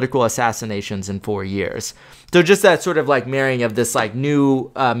 351 political assassinations in 4 years. So just that sort of like marrying of this like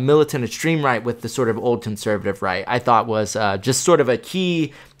new militant extreme right with the sort of old conservative right, I thought was just sort of a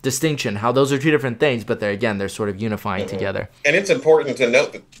key distinction, how those are two different things, but they're sort of unifying together. And it's important to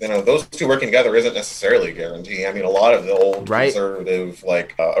note that, those two working together isn't necessarily a guarantee. I mean, a lot of the old conservative,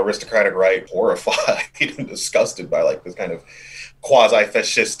 like aristocratic right, horrified and disgusted by like this kind of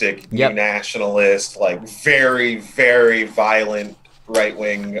quasi-fascistic, new nationalist, like very, very violent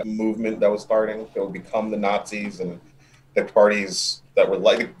right-wing movement that was starting that would become the Nazis, and the parties that were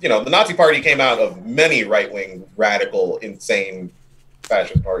like, the Nazi party came out of many right-wing, radical, insane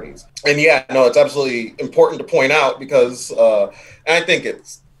fascist parties. And it's absolutely important to point out because, and I think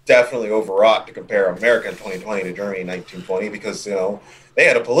it's definitely overwrought to compare America in 2020 to Germany in 1920 because, they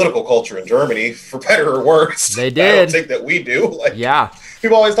had a political culture in Germany, for better or worse. They did. I don't think that we do.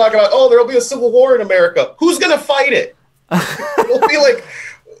 People always talk about, there'll be a civil war in America. Who's going to fight it? It'll be like,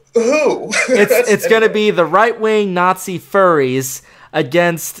 who? It's going to be the right-wing Nazi furries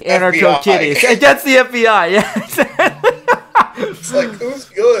against anarcho-kitties. Against the FBI, yeah. It's like, who's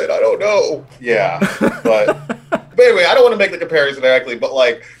good? I don't know. Yeah, but anyway, I don't want to make the comparison directly, but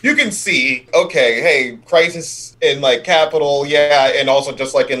like you can see, okay, hey, crisis in like capital, yeah, and also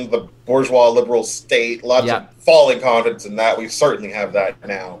just like in the bourgeois liberal state, lots of falling confidence in that. We certainly have that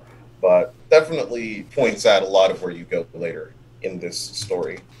now, but definitely points out a lot of where you go later in this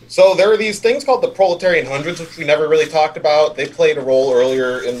story. So there are these things called the proletarian hundreds, which we never really talked about. They played a role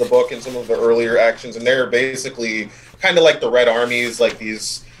earlier in the book in some of the earlier actions, and they're basically kind of like the Red Armies, like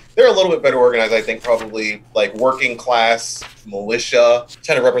these. They're a little bit better organized, I think, probably like working class militia,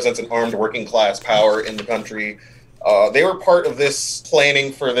 kind of represents an armed working class power in the country. They were part of this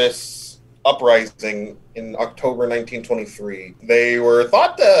planning for this uprising in October 1923. They were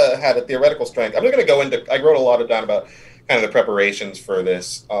thought to have a theoretical strength. I'm just going to go into, I wrote a lot down about kind of the preparations for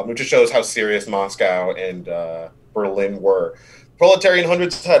this, which just shows how serious Moscow and Berlin were. Proletarian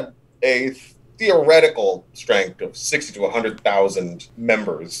hundreds had a theoretical strength of 60 to 100,000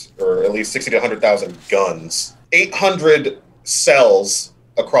 members, or at least 60 to 100,000 guns, 800 cells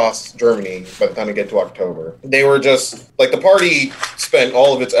across Germany by the time we get to October. They were just, like, the party spent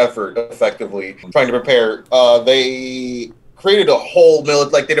all of its effort effectively trying to prepare. They created a whole,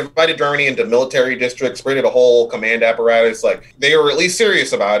 they divided Germany into military districts, created a whole command apparatus. Like, they were at least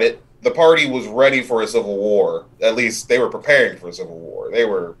serious about it. The party was ready for a civil war. At least they were preparing for a civil war. They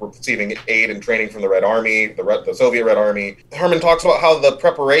were receiving aid and training from the Red Army, the Soviet Red Army. Harman talks about how the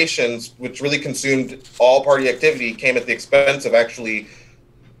preparations, which really consumed all party activity, came at the expense of actually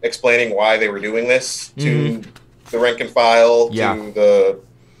explaining why they were doing this to the rank and file, to the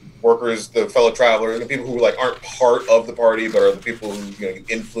workers, the fellow travelers, the people who like aren't part of the party, but are the people who you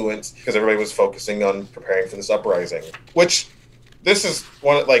influence, because everybody was focusing on preparing for this uprising, which. This is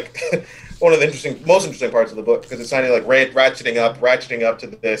one of the most interesting parts of the book, because it's kind of like ratcheting up to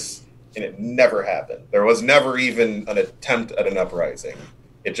this, and it never happened. There was never even an attempt at an uprising.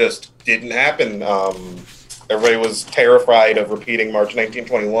 It just didn't happen. Everybody was terrified of repeating March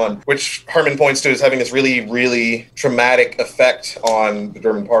 1921, which Harman points to as having this really, really traumatic effect on the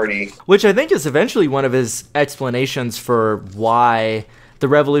German party. Which I think is eventually one of his explanations for why the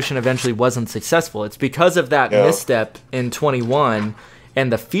revolution eventually wasn't successful. It's because of that misstep in 21,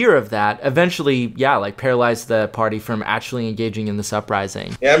 and the fear of that eventually, paralyzed the party from actually engaging in this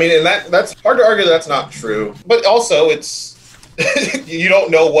uprising. Yeah, I mean, and that's hard to argue that's not true. But also, it's you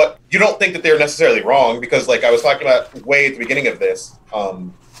don't think that they're necessarily wrong, because like I was talking about way at the beginning of this.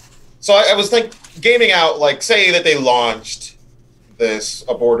 So I was gaming out, like, say that they launched this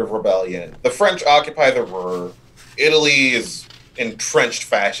abortive rebellion. The French occupy the Ruhr. Italy is entrenched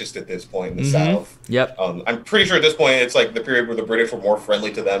fascist at this point in the South. Yep. I'm pretty sure at this point it's like the period where the British were more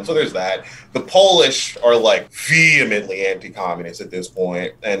friendly to them. So there's that. The Polish are like vehemently anti-communist at this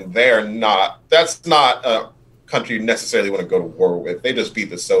point, and they're not. That's not a country you necessarily want to go to war with. They just beat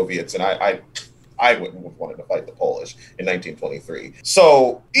the Soviets, and I wouldn't have wanted to fight the Polish in 1923.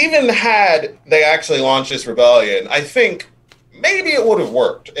 So even had they actually launched this rebellion, I think maybe it would have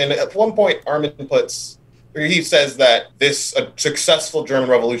worked. And at one point, Harman he says that a successful German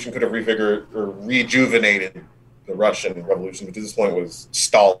revolution could have rejuvenated the Russian revolution, which at this point was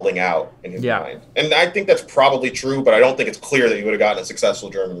stalling out in his mind. And I think that's probably true, but I don't think it's clear that you would have gotten a successful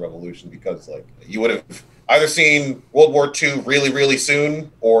German revolution, because like you would have either seen World War II really, really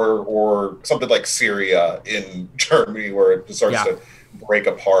soon, or something like Syria in Germany, where it starts to break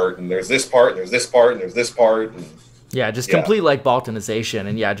apart, and there's this part, and there's this part, and there's this part, and complete like Balkanization,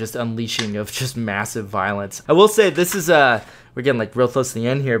 and just unleashing of just massive violence. I will say this is we're getting like real close to the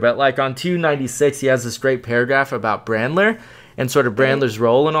end here, but like on 296 he has this great paragraph about Brandler and sort of Brandler's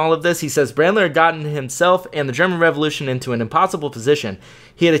role in all of this. He says Brandler had gotten himself and the German Revolution into an impossible position.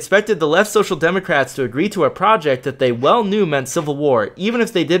 He had expected the left Social Democrats to agree to a project that they well knew meant civil war, even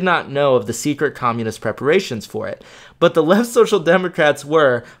if they did not know of the secret communist preparations for it. But the left Social Democrats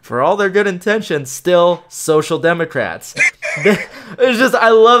were, for all their good intentions, still Social Democrats. It's just, I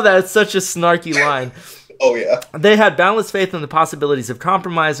love that. It's such a snarky line. Oh, yeah. They had boundless faith in the possibilities of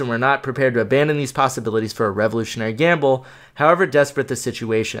compromise and were not prepared to abandon these possibilities for a revolutionary gamble, however desperate the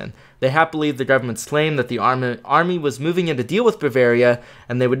situation. They half believed the government's claim that the army was moving in to deal with Bavaria,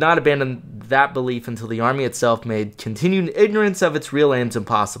 and they would not abandon that belief until the army itself made continued ignorance of its real aims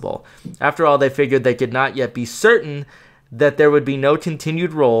impossible. After all, they figured they could not yet be certain that there would be no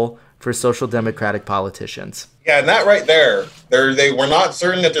continued role for social democratic politicians. Yeah, and that right there, they were not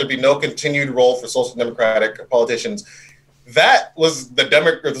certain that there'd be no continued role for social democratic politicians. That was the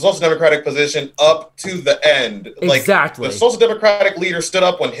social democratic position up to the end. Exactly. Like, the social democratic leader stood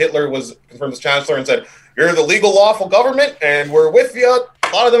up when Hitler was confirmed as chancellor and said, "You're the legal, lawful government, and we're with you." A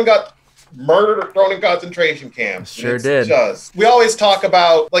lot of them got murdered or thrown in concentration camps. Sure did. We always talk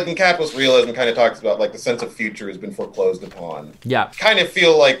about, like in capitalist realism, kind of talks about like the sense of future has been foreclosed upon. Yeah. Kind of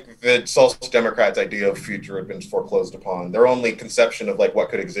feel like the Social Democrats' idea of future had been foreclosed upon. Their only conception of like what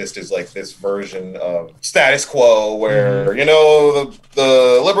could exist is like this version of status quo where, you know,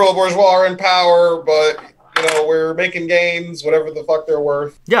 the liberal bourgeois are in power, but you know, we're making gains, whatever the fuck they're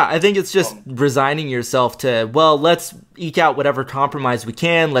worth. Yeah, I think it's just resigning yourself to, well, let's eke out whatever compromise we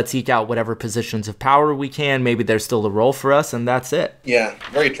can. Let's eke out whatever positions of power we can. Maybe there's still a role for us, and that's it. Yeah,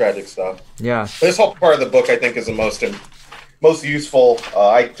 very tragic stuff. Yeah. This whole part of the book, I think, is the most useful.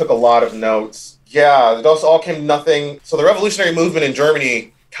 I took a lot of notes. Yeah, it also all came nothing. So the revolutionary movement in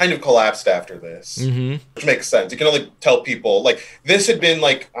Germany kind of collapsed after this, which makes sense. You can only tell people, like, this had been,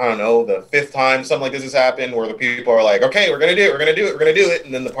 like, I don't know, the 5th time something like this has happened, where the people are like, okay, we're going to do it, we're going to do it, we're going to do it,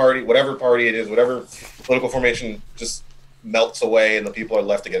 and then the party, whatever party it is, whatever political formation just melts away, and the people are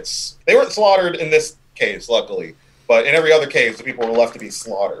left to get... They weren't slaughtered in this case, luckily, but in every other case, the people were left to be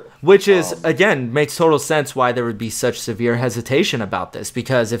slaughtered. Which is, again, makes total sense why there would be such severe hesitation about this,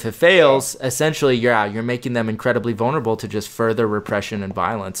 because if it fails, essentially, you're making them incredibly vulnerable to just further repression and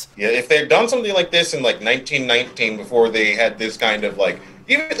violence. Yeah, if they'd done something like this in, like, 1919, before they had this kind of, like...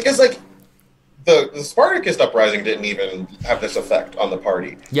 Even because, like, the Spartacist uprising didn't even have this effect on the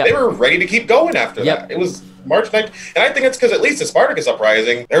party. Yep. They were ready to keep going after that. It was March 9th. And I think it's because at least the Spartacus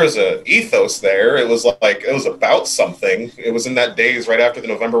uprising, there was an ethos there. It was like, it was about something. It was in that days right after the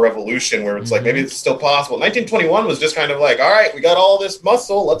November Revolution where it's like, maybe it's still possible. 1921 was just kind of like, all right, we got all this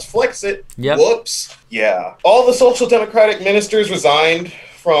muscle, let's flex it. Whoops. Yeah. All the social democratic ministers resigned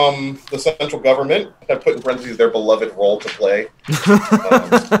from the central government. I put in parentheses their beloved role to play.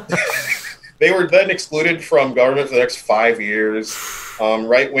 They were then excluded from government for the next 5 years.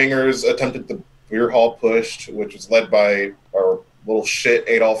 Right-wingers attempted the Kapp Putsch, which was led by our little shit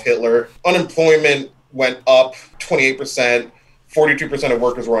Adolf Hitler. Unemployment went up 28%. 42% of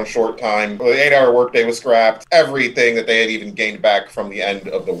workers were on short time. The 8-hour workday was scrapped. Everything that they had even gained back from the end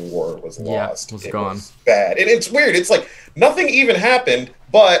of the war was lost. It gone. Was bad. And it's weird. It's like nothing even happened,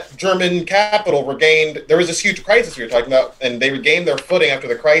 but German capital regained... There was this huge crisis we were talking about, and they regained their footing after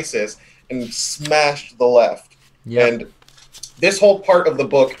the crisis and smashed the left. And this whole part of the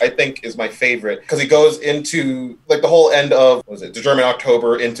book, I think, is my favorite, because he goes into, like, the whole end of, what was it, the German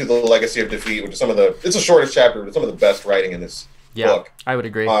October, into the legacy of defeat, which is it's the shortest chapter, but some of the best writing in this book. I would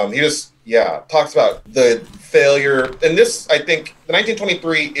agree. He just, talks about the failure, and this, I think, the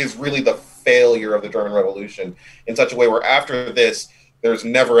 1923 is really the failure of the German Revolution in such a way where after this, there's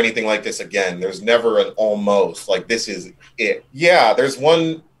never anything like this again. There's never an almost, like, this is it. Yeah, there's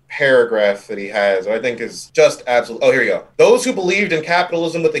one paragraph that he has, I think is just absolute. Oh, here you go. Those who believed in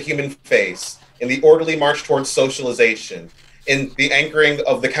capitalism with a human face, in the orderly march towards socialization, in the anchoring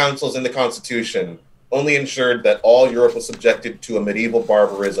of the councils in the Constitution, only ensured that all Europe was subjected to a medieval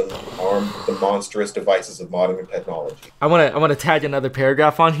barbarism armed with the monstrous devices of modern technology. I want to tag another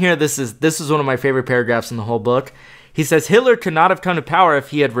paragraph on here. This is one of my favorite paragraphs in the whole book. He says, Hitler could not have come to power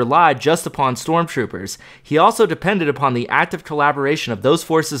if he had relied just upon stormtroopers. He also depended upon the active collaboration of those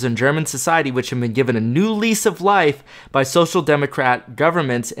forces in German society which had been given a new lease of life by social democrat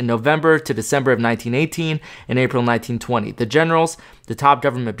governments in November to December of 1918 and April 1920. The generals, the top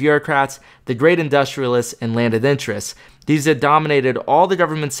government bureaucrats, the great industrialists, and landed interests. These had dominated all the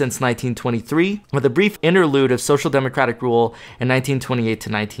governments since 1923, with a brief interlude of social democratic rule in 1928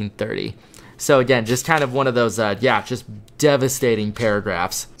 to 1930. So again, just kind of one of those, just devastating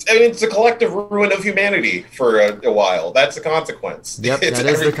paragraphs. I mean, it's a collective ruin of humanity for a while. That's the consequence. Yep, that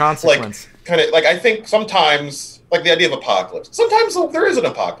is the consequence. I think sometimes, like the idea of apocalypse, sometimes there is an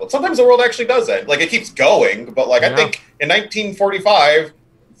apocalypse. Sometimes the world actually does end. Like, it keeps going, but I think in 1945,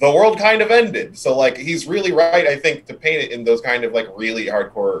 the world kind of ended. So, like, he's really right, I think, to paint it in those kind of, like, really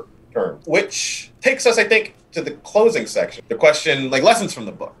hardcore terms. Which takes us, I think, to the closing section. The question, like, lessons from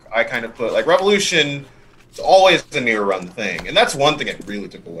the book. I kind of put, like, revolution is always a near-run thing. And that's one thing it really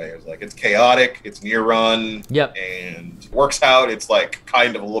took away. It was, like, it's chaotic, it's near-run, and works out. It's, like,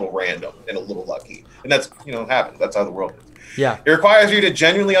 kind of a little random and a little lucky. And that's, happens. That's how the world is. Yeah. It requires you to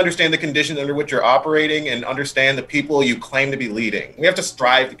genuinely understand the conditions under which you're operating and understand the people you claim to be leading. We have to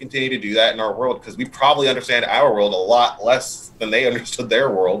strive to continue to do that in our world because we probably understand our world a lot less than they understood their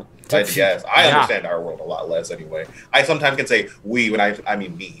world. I guess. I understand our world a lot less anyway. I sometimes can say we when I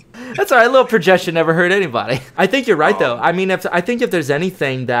mean me. That's all right. A little projection never hurt anybody. I think you're right, though. I mean, I think if there's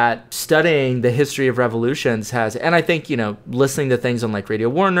anything that studying the history of revolutions has, and I think, listening to things on like Radio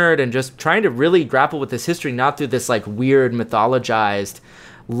War Nerd and just trying to really grapple with this history, not through this like weird mythologized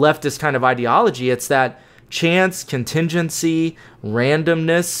leftist kind of ideology, it's that chance, contingency,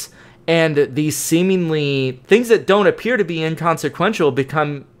 randomness, And these seemingly things that don't appear to be inconsequential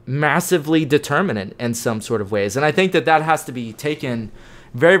become massively determinant in some sort of ways. And I think that has to be taken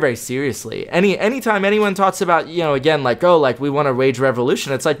very, very seriously. Anytime anyone talks about, again, like, oh, like we want to wage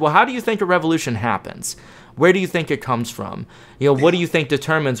revolution, it's like, well, how do you think a revolution happens? Where do you think it comes from? What do you think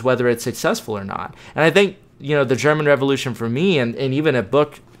determines whether it's successful or not? And I think, the German Revolution for me, and even a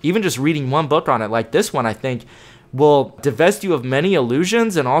book, even just reading one book on it like this one, I think will divest you of many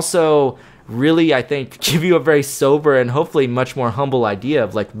illusions and also really, I think, give you a very sober and hopefully much more humble idea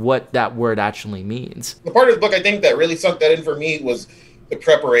of like what that word actually means. The part of the book I think that really sunk that in for me was the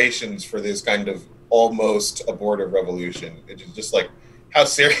preparations for this kind of almost abortive revolution. It is just like how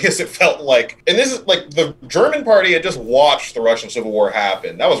serious it felt like. And this is like the German party had just watched the Russian Civil War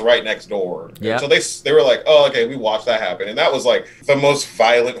happen. That was right next door. Yeah. So they were like, oh, okay, we watched that happen. And that was like the most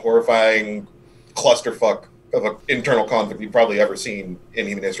violent, horrifying clusterfuck of an internal conflict you've probably ever seen in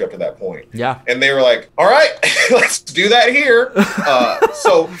human history up to that point. Yeah. And they were like, all right, let's do that here.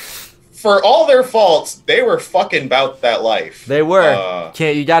 So for all their faults, they were fucking about that life. They were.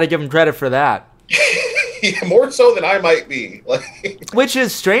 You got to give them credit for that. Yeah, more so than I might be. Which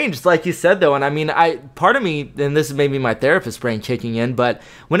is strange, like you said, though. And I mean, part of me, and this is maybe my therapist brain kicking in, but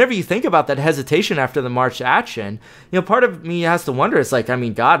whenever you think about that hesitation after the March to Action, part of me has to wonder, it's like, I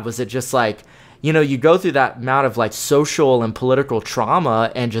mean, God, was it just like, you go through that amount of like social and political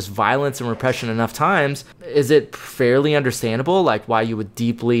trauma and just violence and repression enough times. Is it fairly understandable, like why you would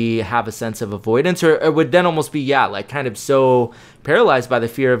deeply have a sense of avoidance, or would then almost be, like kind of so paralyzed by the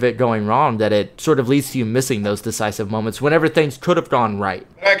fear of it going wrong that it sort of leads to you missing those decisive moments whenever things could have gone right?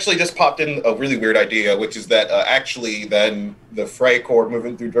 I actually just popped in a really weird idea, which is that actually then the Freikorps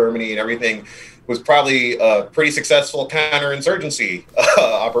moving through Germany and everything was probably a pretty successful counterinsurgency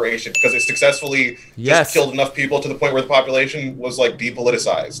operation because it successfully just killed enough people to the point where the population was like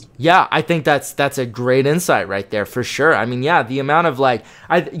depoliticized. Yeah, I think that's a great insight right there for sure. I mean, the amount of like,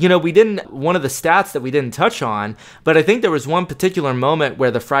 one of the stats that we didn't touch on, but I think there was one particular moment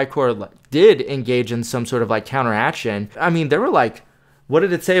where the Freikorps did engage in some sort of like counteraction. I mean, there were like, what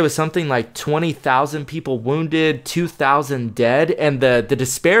did it say? It was something like 20,000 people wounded, 2,000 dead. And the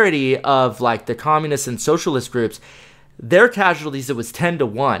disparity of like the communist and socialist groups, their casualties, it was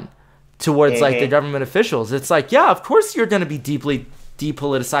 10-1 towards like the government officials. It's like, of course you're going to be deeply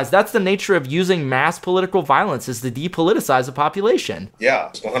depoliticized. That's the nature of using mass political violence, is to depoliticize a population. Yeah,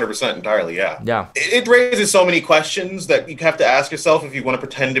 100% entirely, Yeah. It raises so many questions that you have to ask yourself if you want to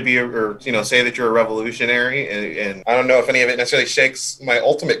pretend to be or say that you're a revolutionary. And I don't know if any of it necessarily shakes my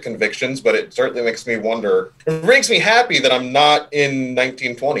ultimate convictions, but it certainly makes me wonder. It makes me happy that I'm not in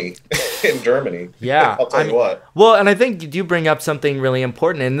 1920 in Germany. Yeah. I'll tell you what. Well, and I think you do bring up something really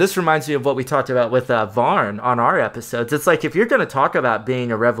important, and this reminds me of what we talked about with Varn on our episodes. It's like, if you're going to talk about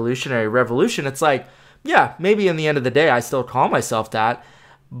being a revolution, it's like, maybe in the end of the day, I still call myself that.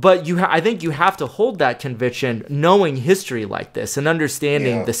 But I think you have to hold that conviction knowing history like this and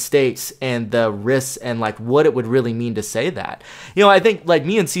understanding the stakes and the risks and like what it would really mean to say that. I think like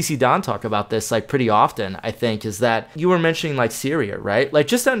me and CC Don talk about this like pretty often, I think, is that you were mentioning like Syria, right? Like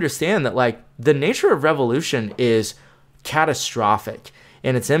just to understand that like the nature of revolution is catastrophic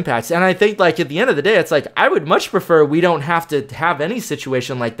in its impacts. And I think like at the end of the day, it's like, I would much prefer we don't have to have any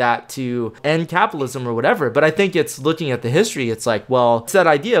situation like that to end capitalism or whatever. But I think it's looking at the history. It's like, well, it's that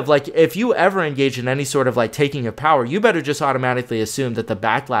idea of like, if you ever engage in any sort of like taking of power, you better just automatically assume that the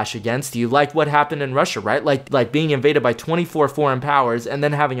backlash against you, like what happened in Russia, right? Like being invaded by 24 foreign powers and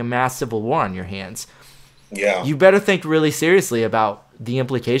then having a mass civil war on your hands. Yeah. You better think really seriously about the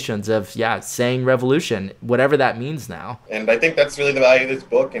implications of, saying revolution, whatever that means now. And I think that's really the value of this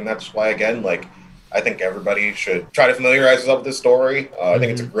book, and that's why, again, like, I think everybody should try to familiarize themselves with this story. I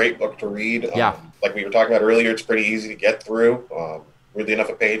think it's a great book to read. Like we were talking about earlier, it's pretty easy to get through. Weirdly enough,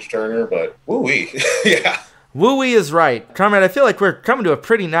 a page-turner, but woo-wee. Yeah. Woo-wee is right. Comrade, I feel like we're coming to a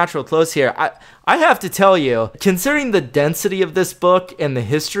pretty natural close here. I have to tell you, considering the density of this book and the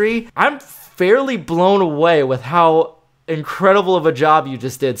history, I'm fairly blown away with how incredible of a job you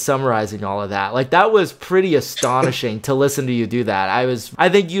just did summarizing all of that. Like, that was pretty astonishing to listen to you do that. I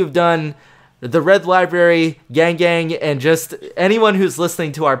think you've done the Red Library, Gang, and just anyone who's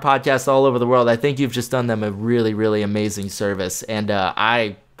listening to our podcast all over the world. I think you've just done them a really, really amazing service. And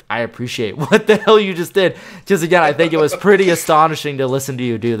I appreciate what the hell you just did. Because again, I think it was pretty astonishing to listen to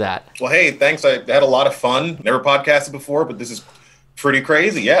you do that. Well, hey, thanks. I had a lot of fun. Never podcasted before, but this is pretty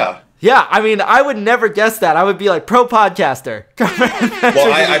crazy. Yeah. Yeah, I mean, I would never guess that. I would be like, pro podcaster.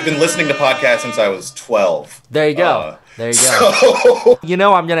 Well, I've been listening to podcasts since I was 12. There you go. There you go. So...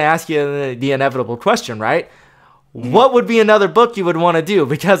 I'm going to ask you the inevitable question, right? what would be another book you would want to do?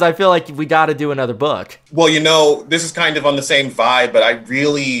 Because I feel like we got to do another book. Well, this is kind of on the same vibe, but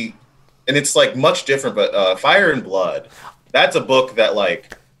and it's like much different, but Fire and Blood, that's a book that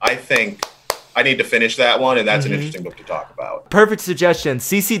like, I think I need to finish that one, and that's an interesting book to talk about. Perfect suggestion.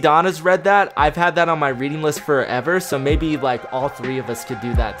 CC Donna's read that. I've had that on my reading list forever, so maybe like all three of us could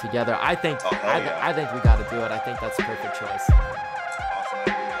do that together. I think I think we got to do it. I think that's a perfect choice.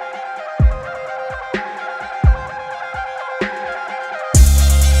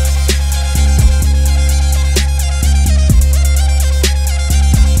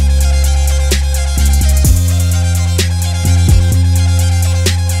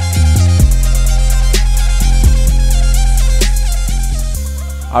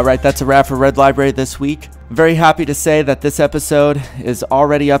 All right, that's a wrap for Red Library this week. I'm very happy to say that this episode is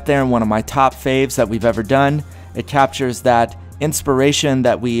already up there in one of my top faves that we've ever done. It captures that inspiration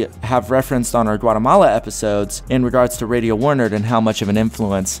that we have referenced on our Guatemala episodes in regards to Radio Warner and how much of an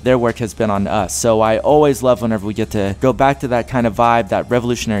influence their work has been on us. So I always love whenever we get to go back to that kind of vibe, that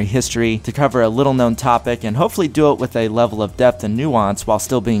revolutionary history, to cover a little known topic and hopefully do it with a level of depth and nuance while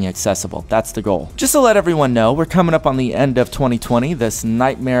still being accessible. That's the goal. Just to let everyone know, we're coming up on the end of 2020, this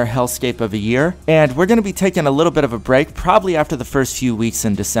nightmare hellscape of a year, and we're going to be taking a little bit of a break, probably after the first few weeks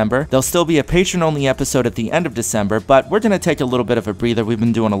in December. There'll still be a patron-only episode at the end of December, but we're going to take a little bit of a breather. We've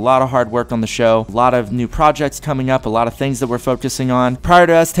been doing a lot of hard work on the show, a lot of new projects coming up, a lot of things that we're focusing on. Prior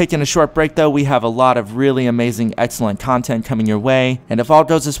to us taking a short break though, we have a lot of really amazing, excellent content coming your way. And if all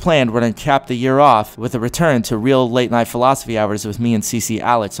goes as planned, we're going to cap the year off with a return to real late night philosophy hours with me and CC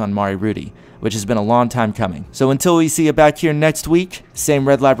Alex on Mari Rudy, which has been a long time coming. So until we see you back here next week, same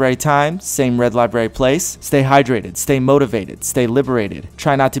Red Library time, same Red Library place, stay hydrated, stay motivated, stay liberated,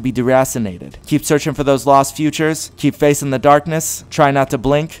 try not to be deracinated, keep searching for those lost futures, keep facing the darkness, try not to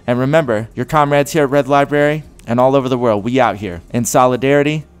blink, and remember, your comrades here at Red Library and all over the world, we out here, in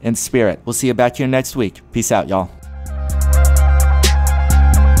solidarity, in spirit. We'll see you back here next week. Peace out, y'all.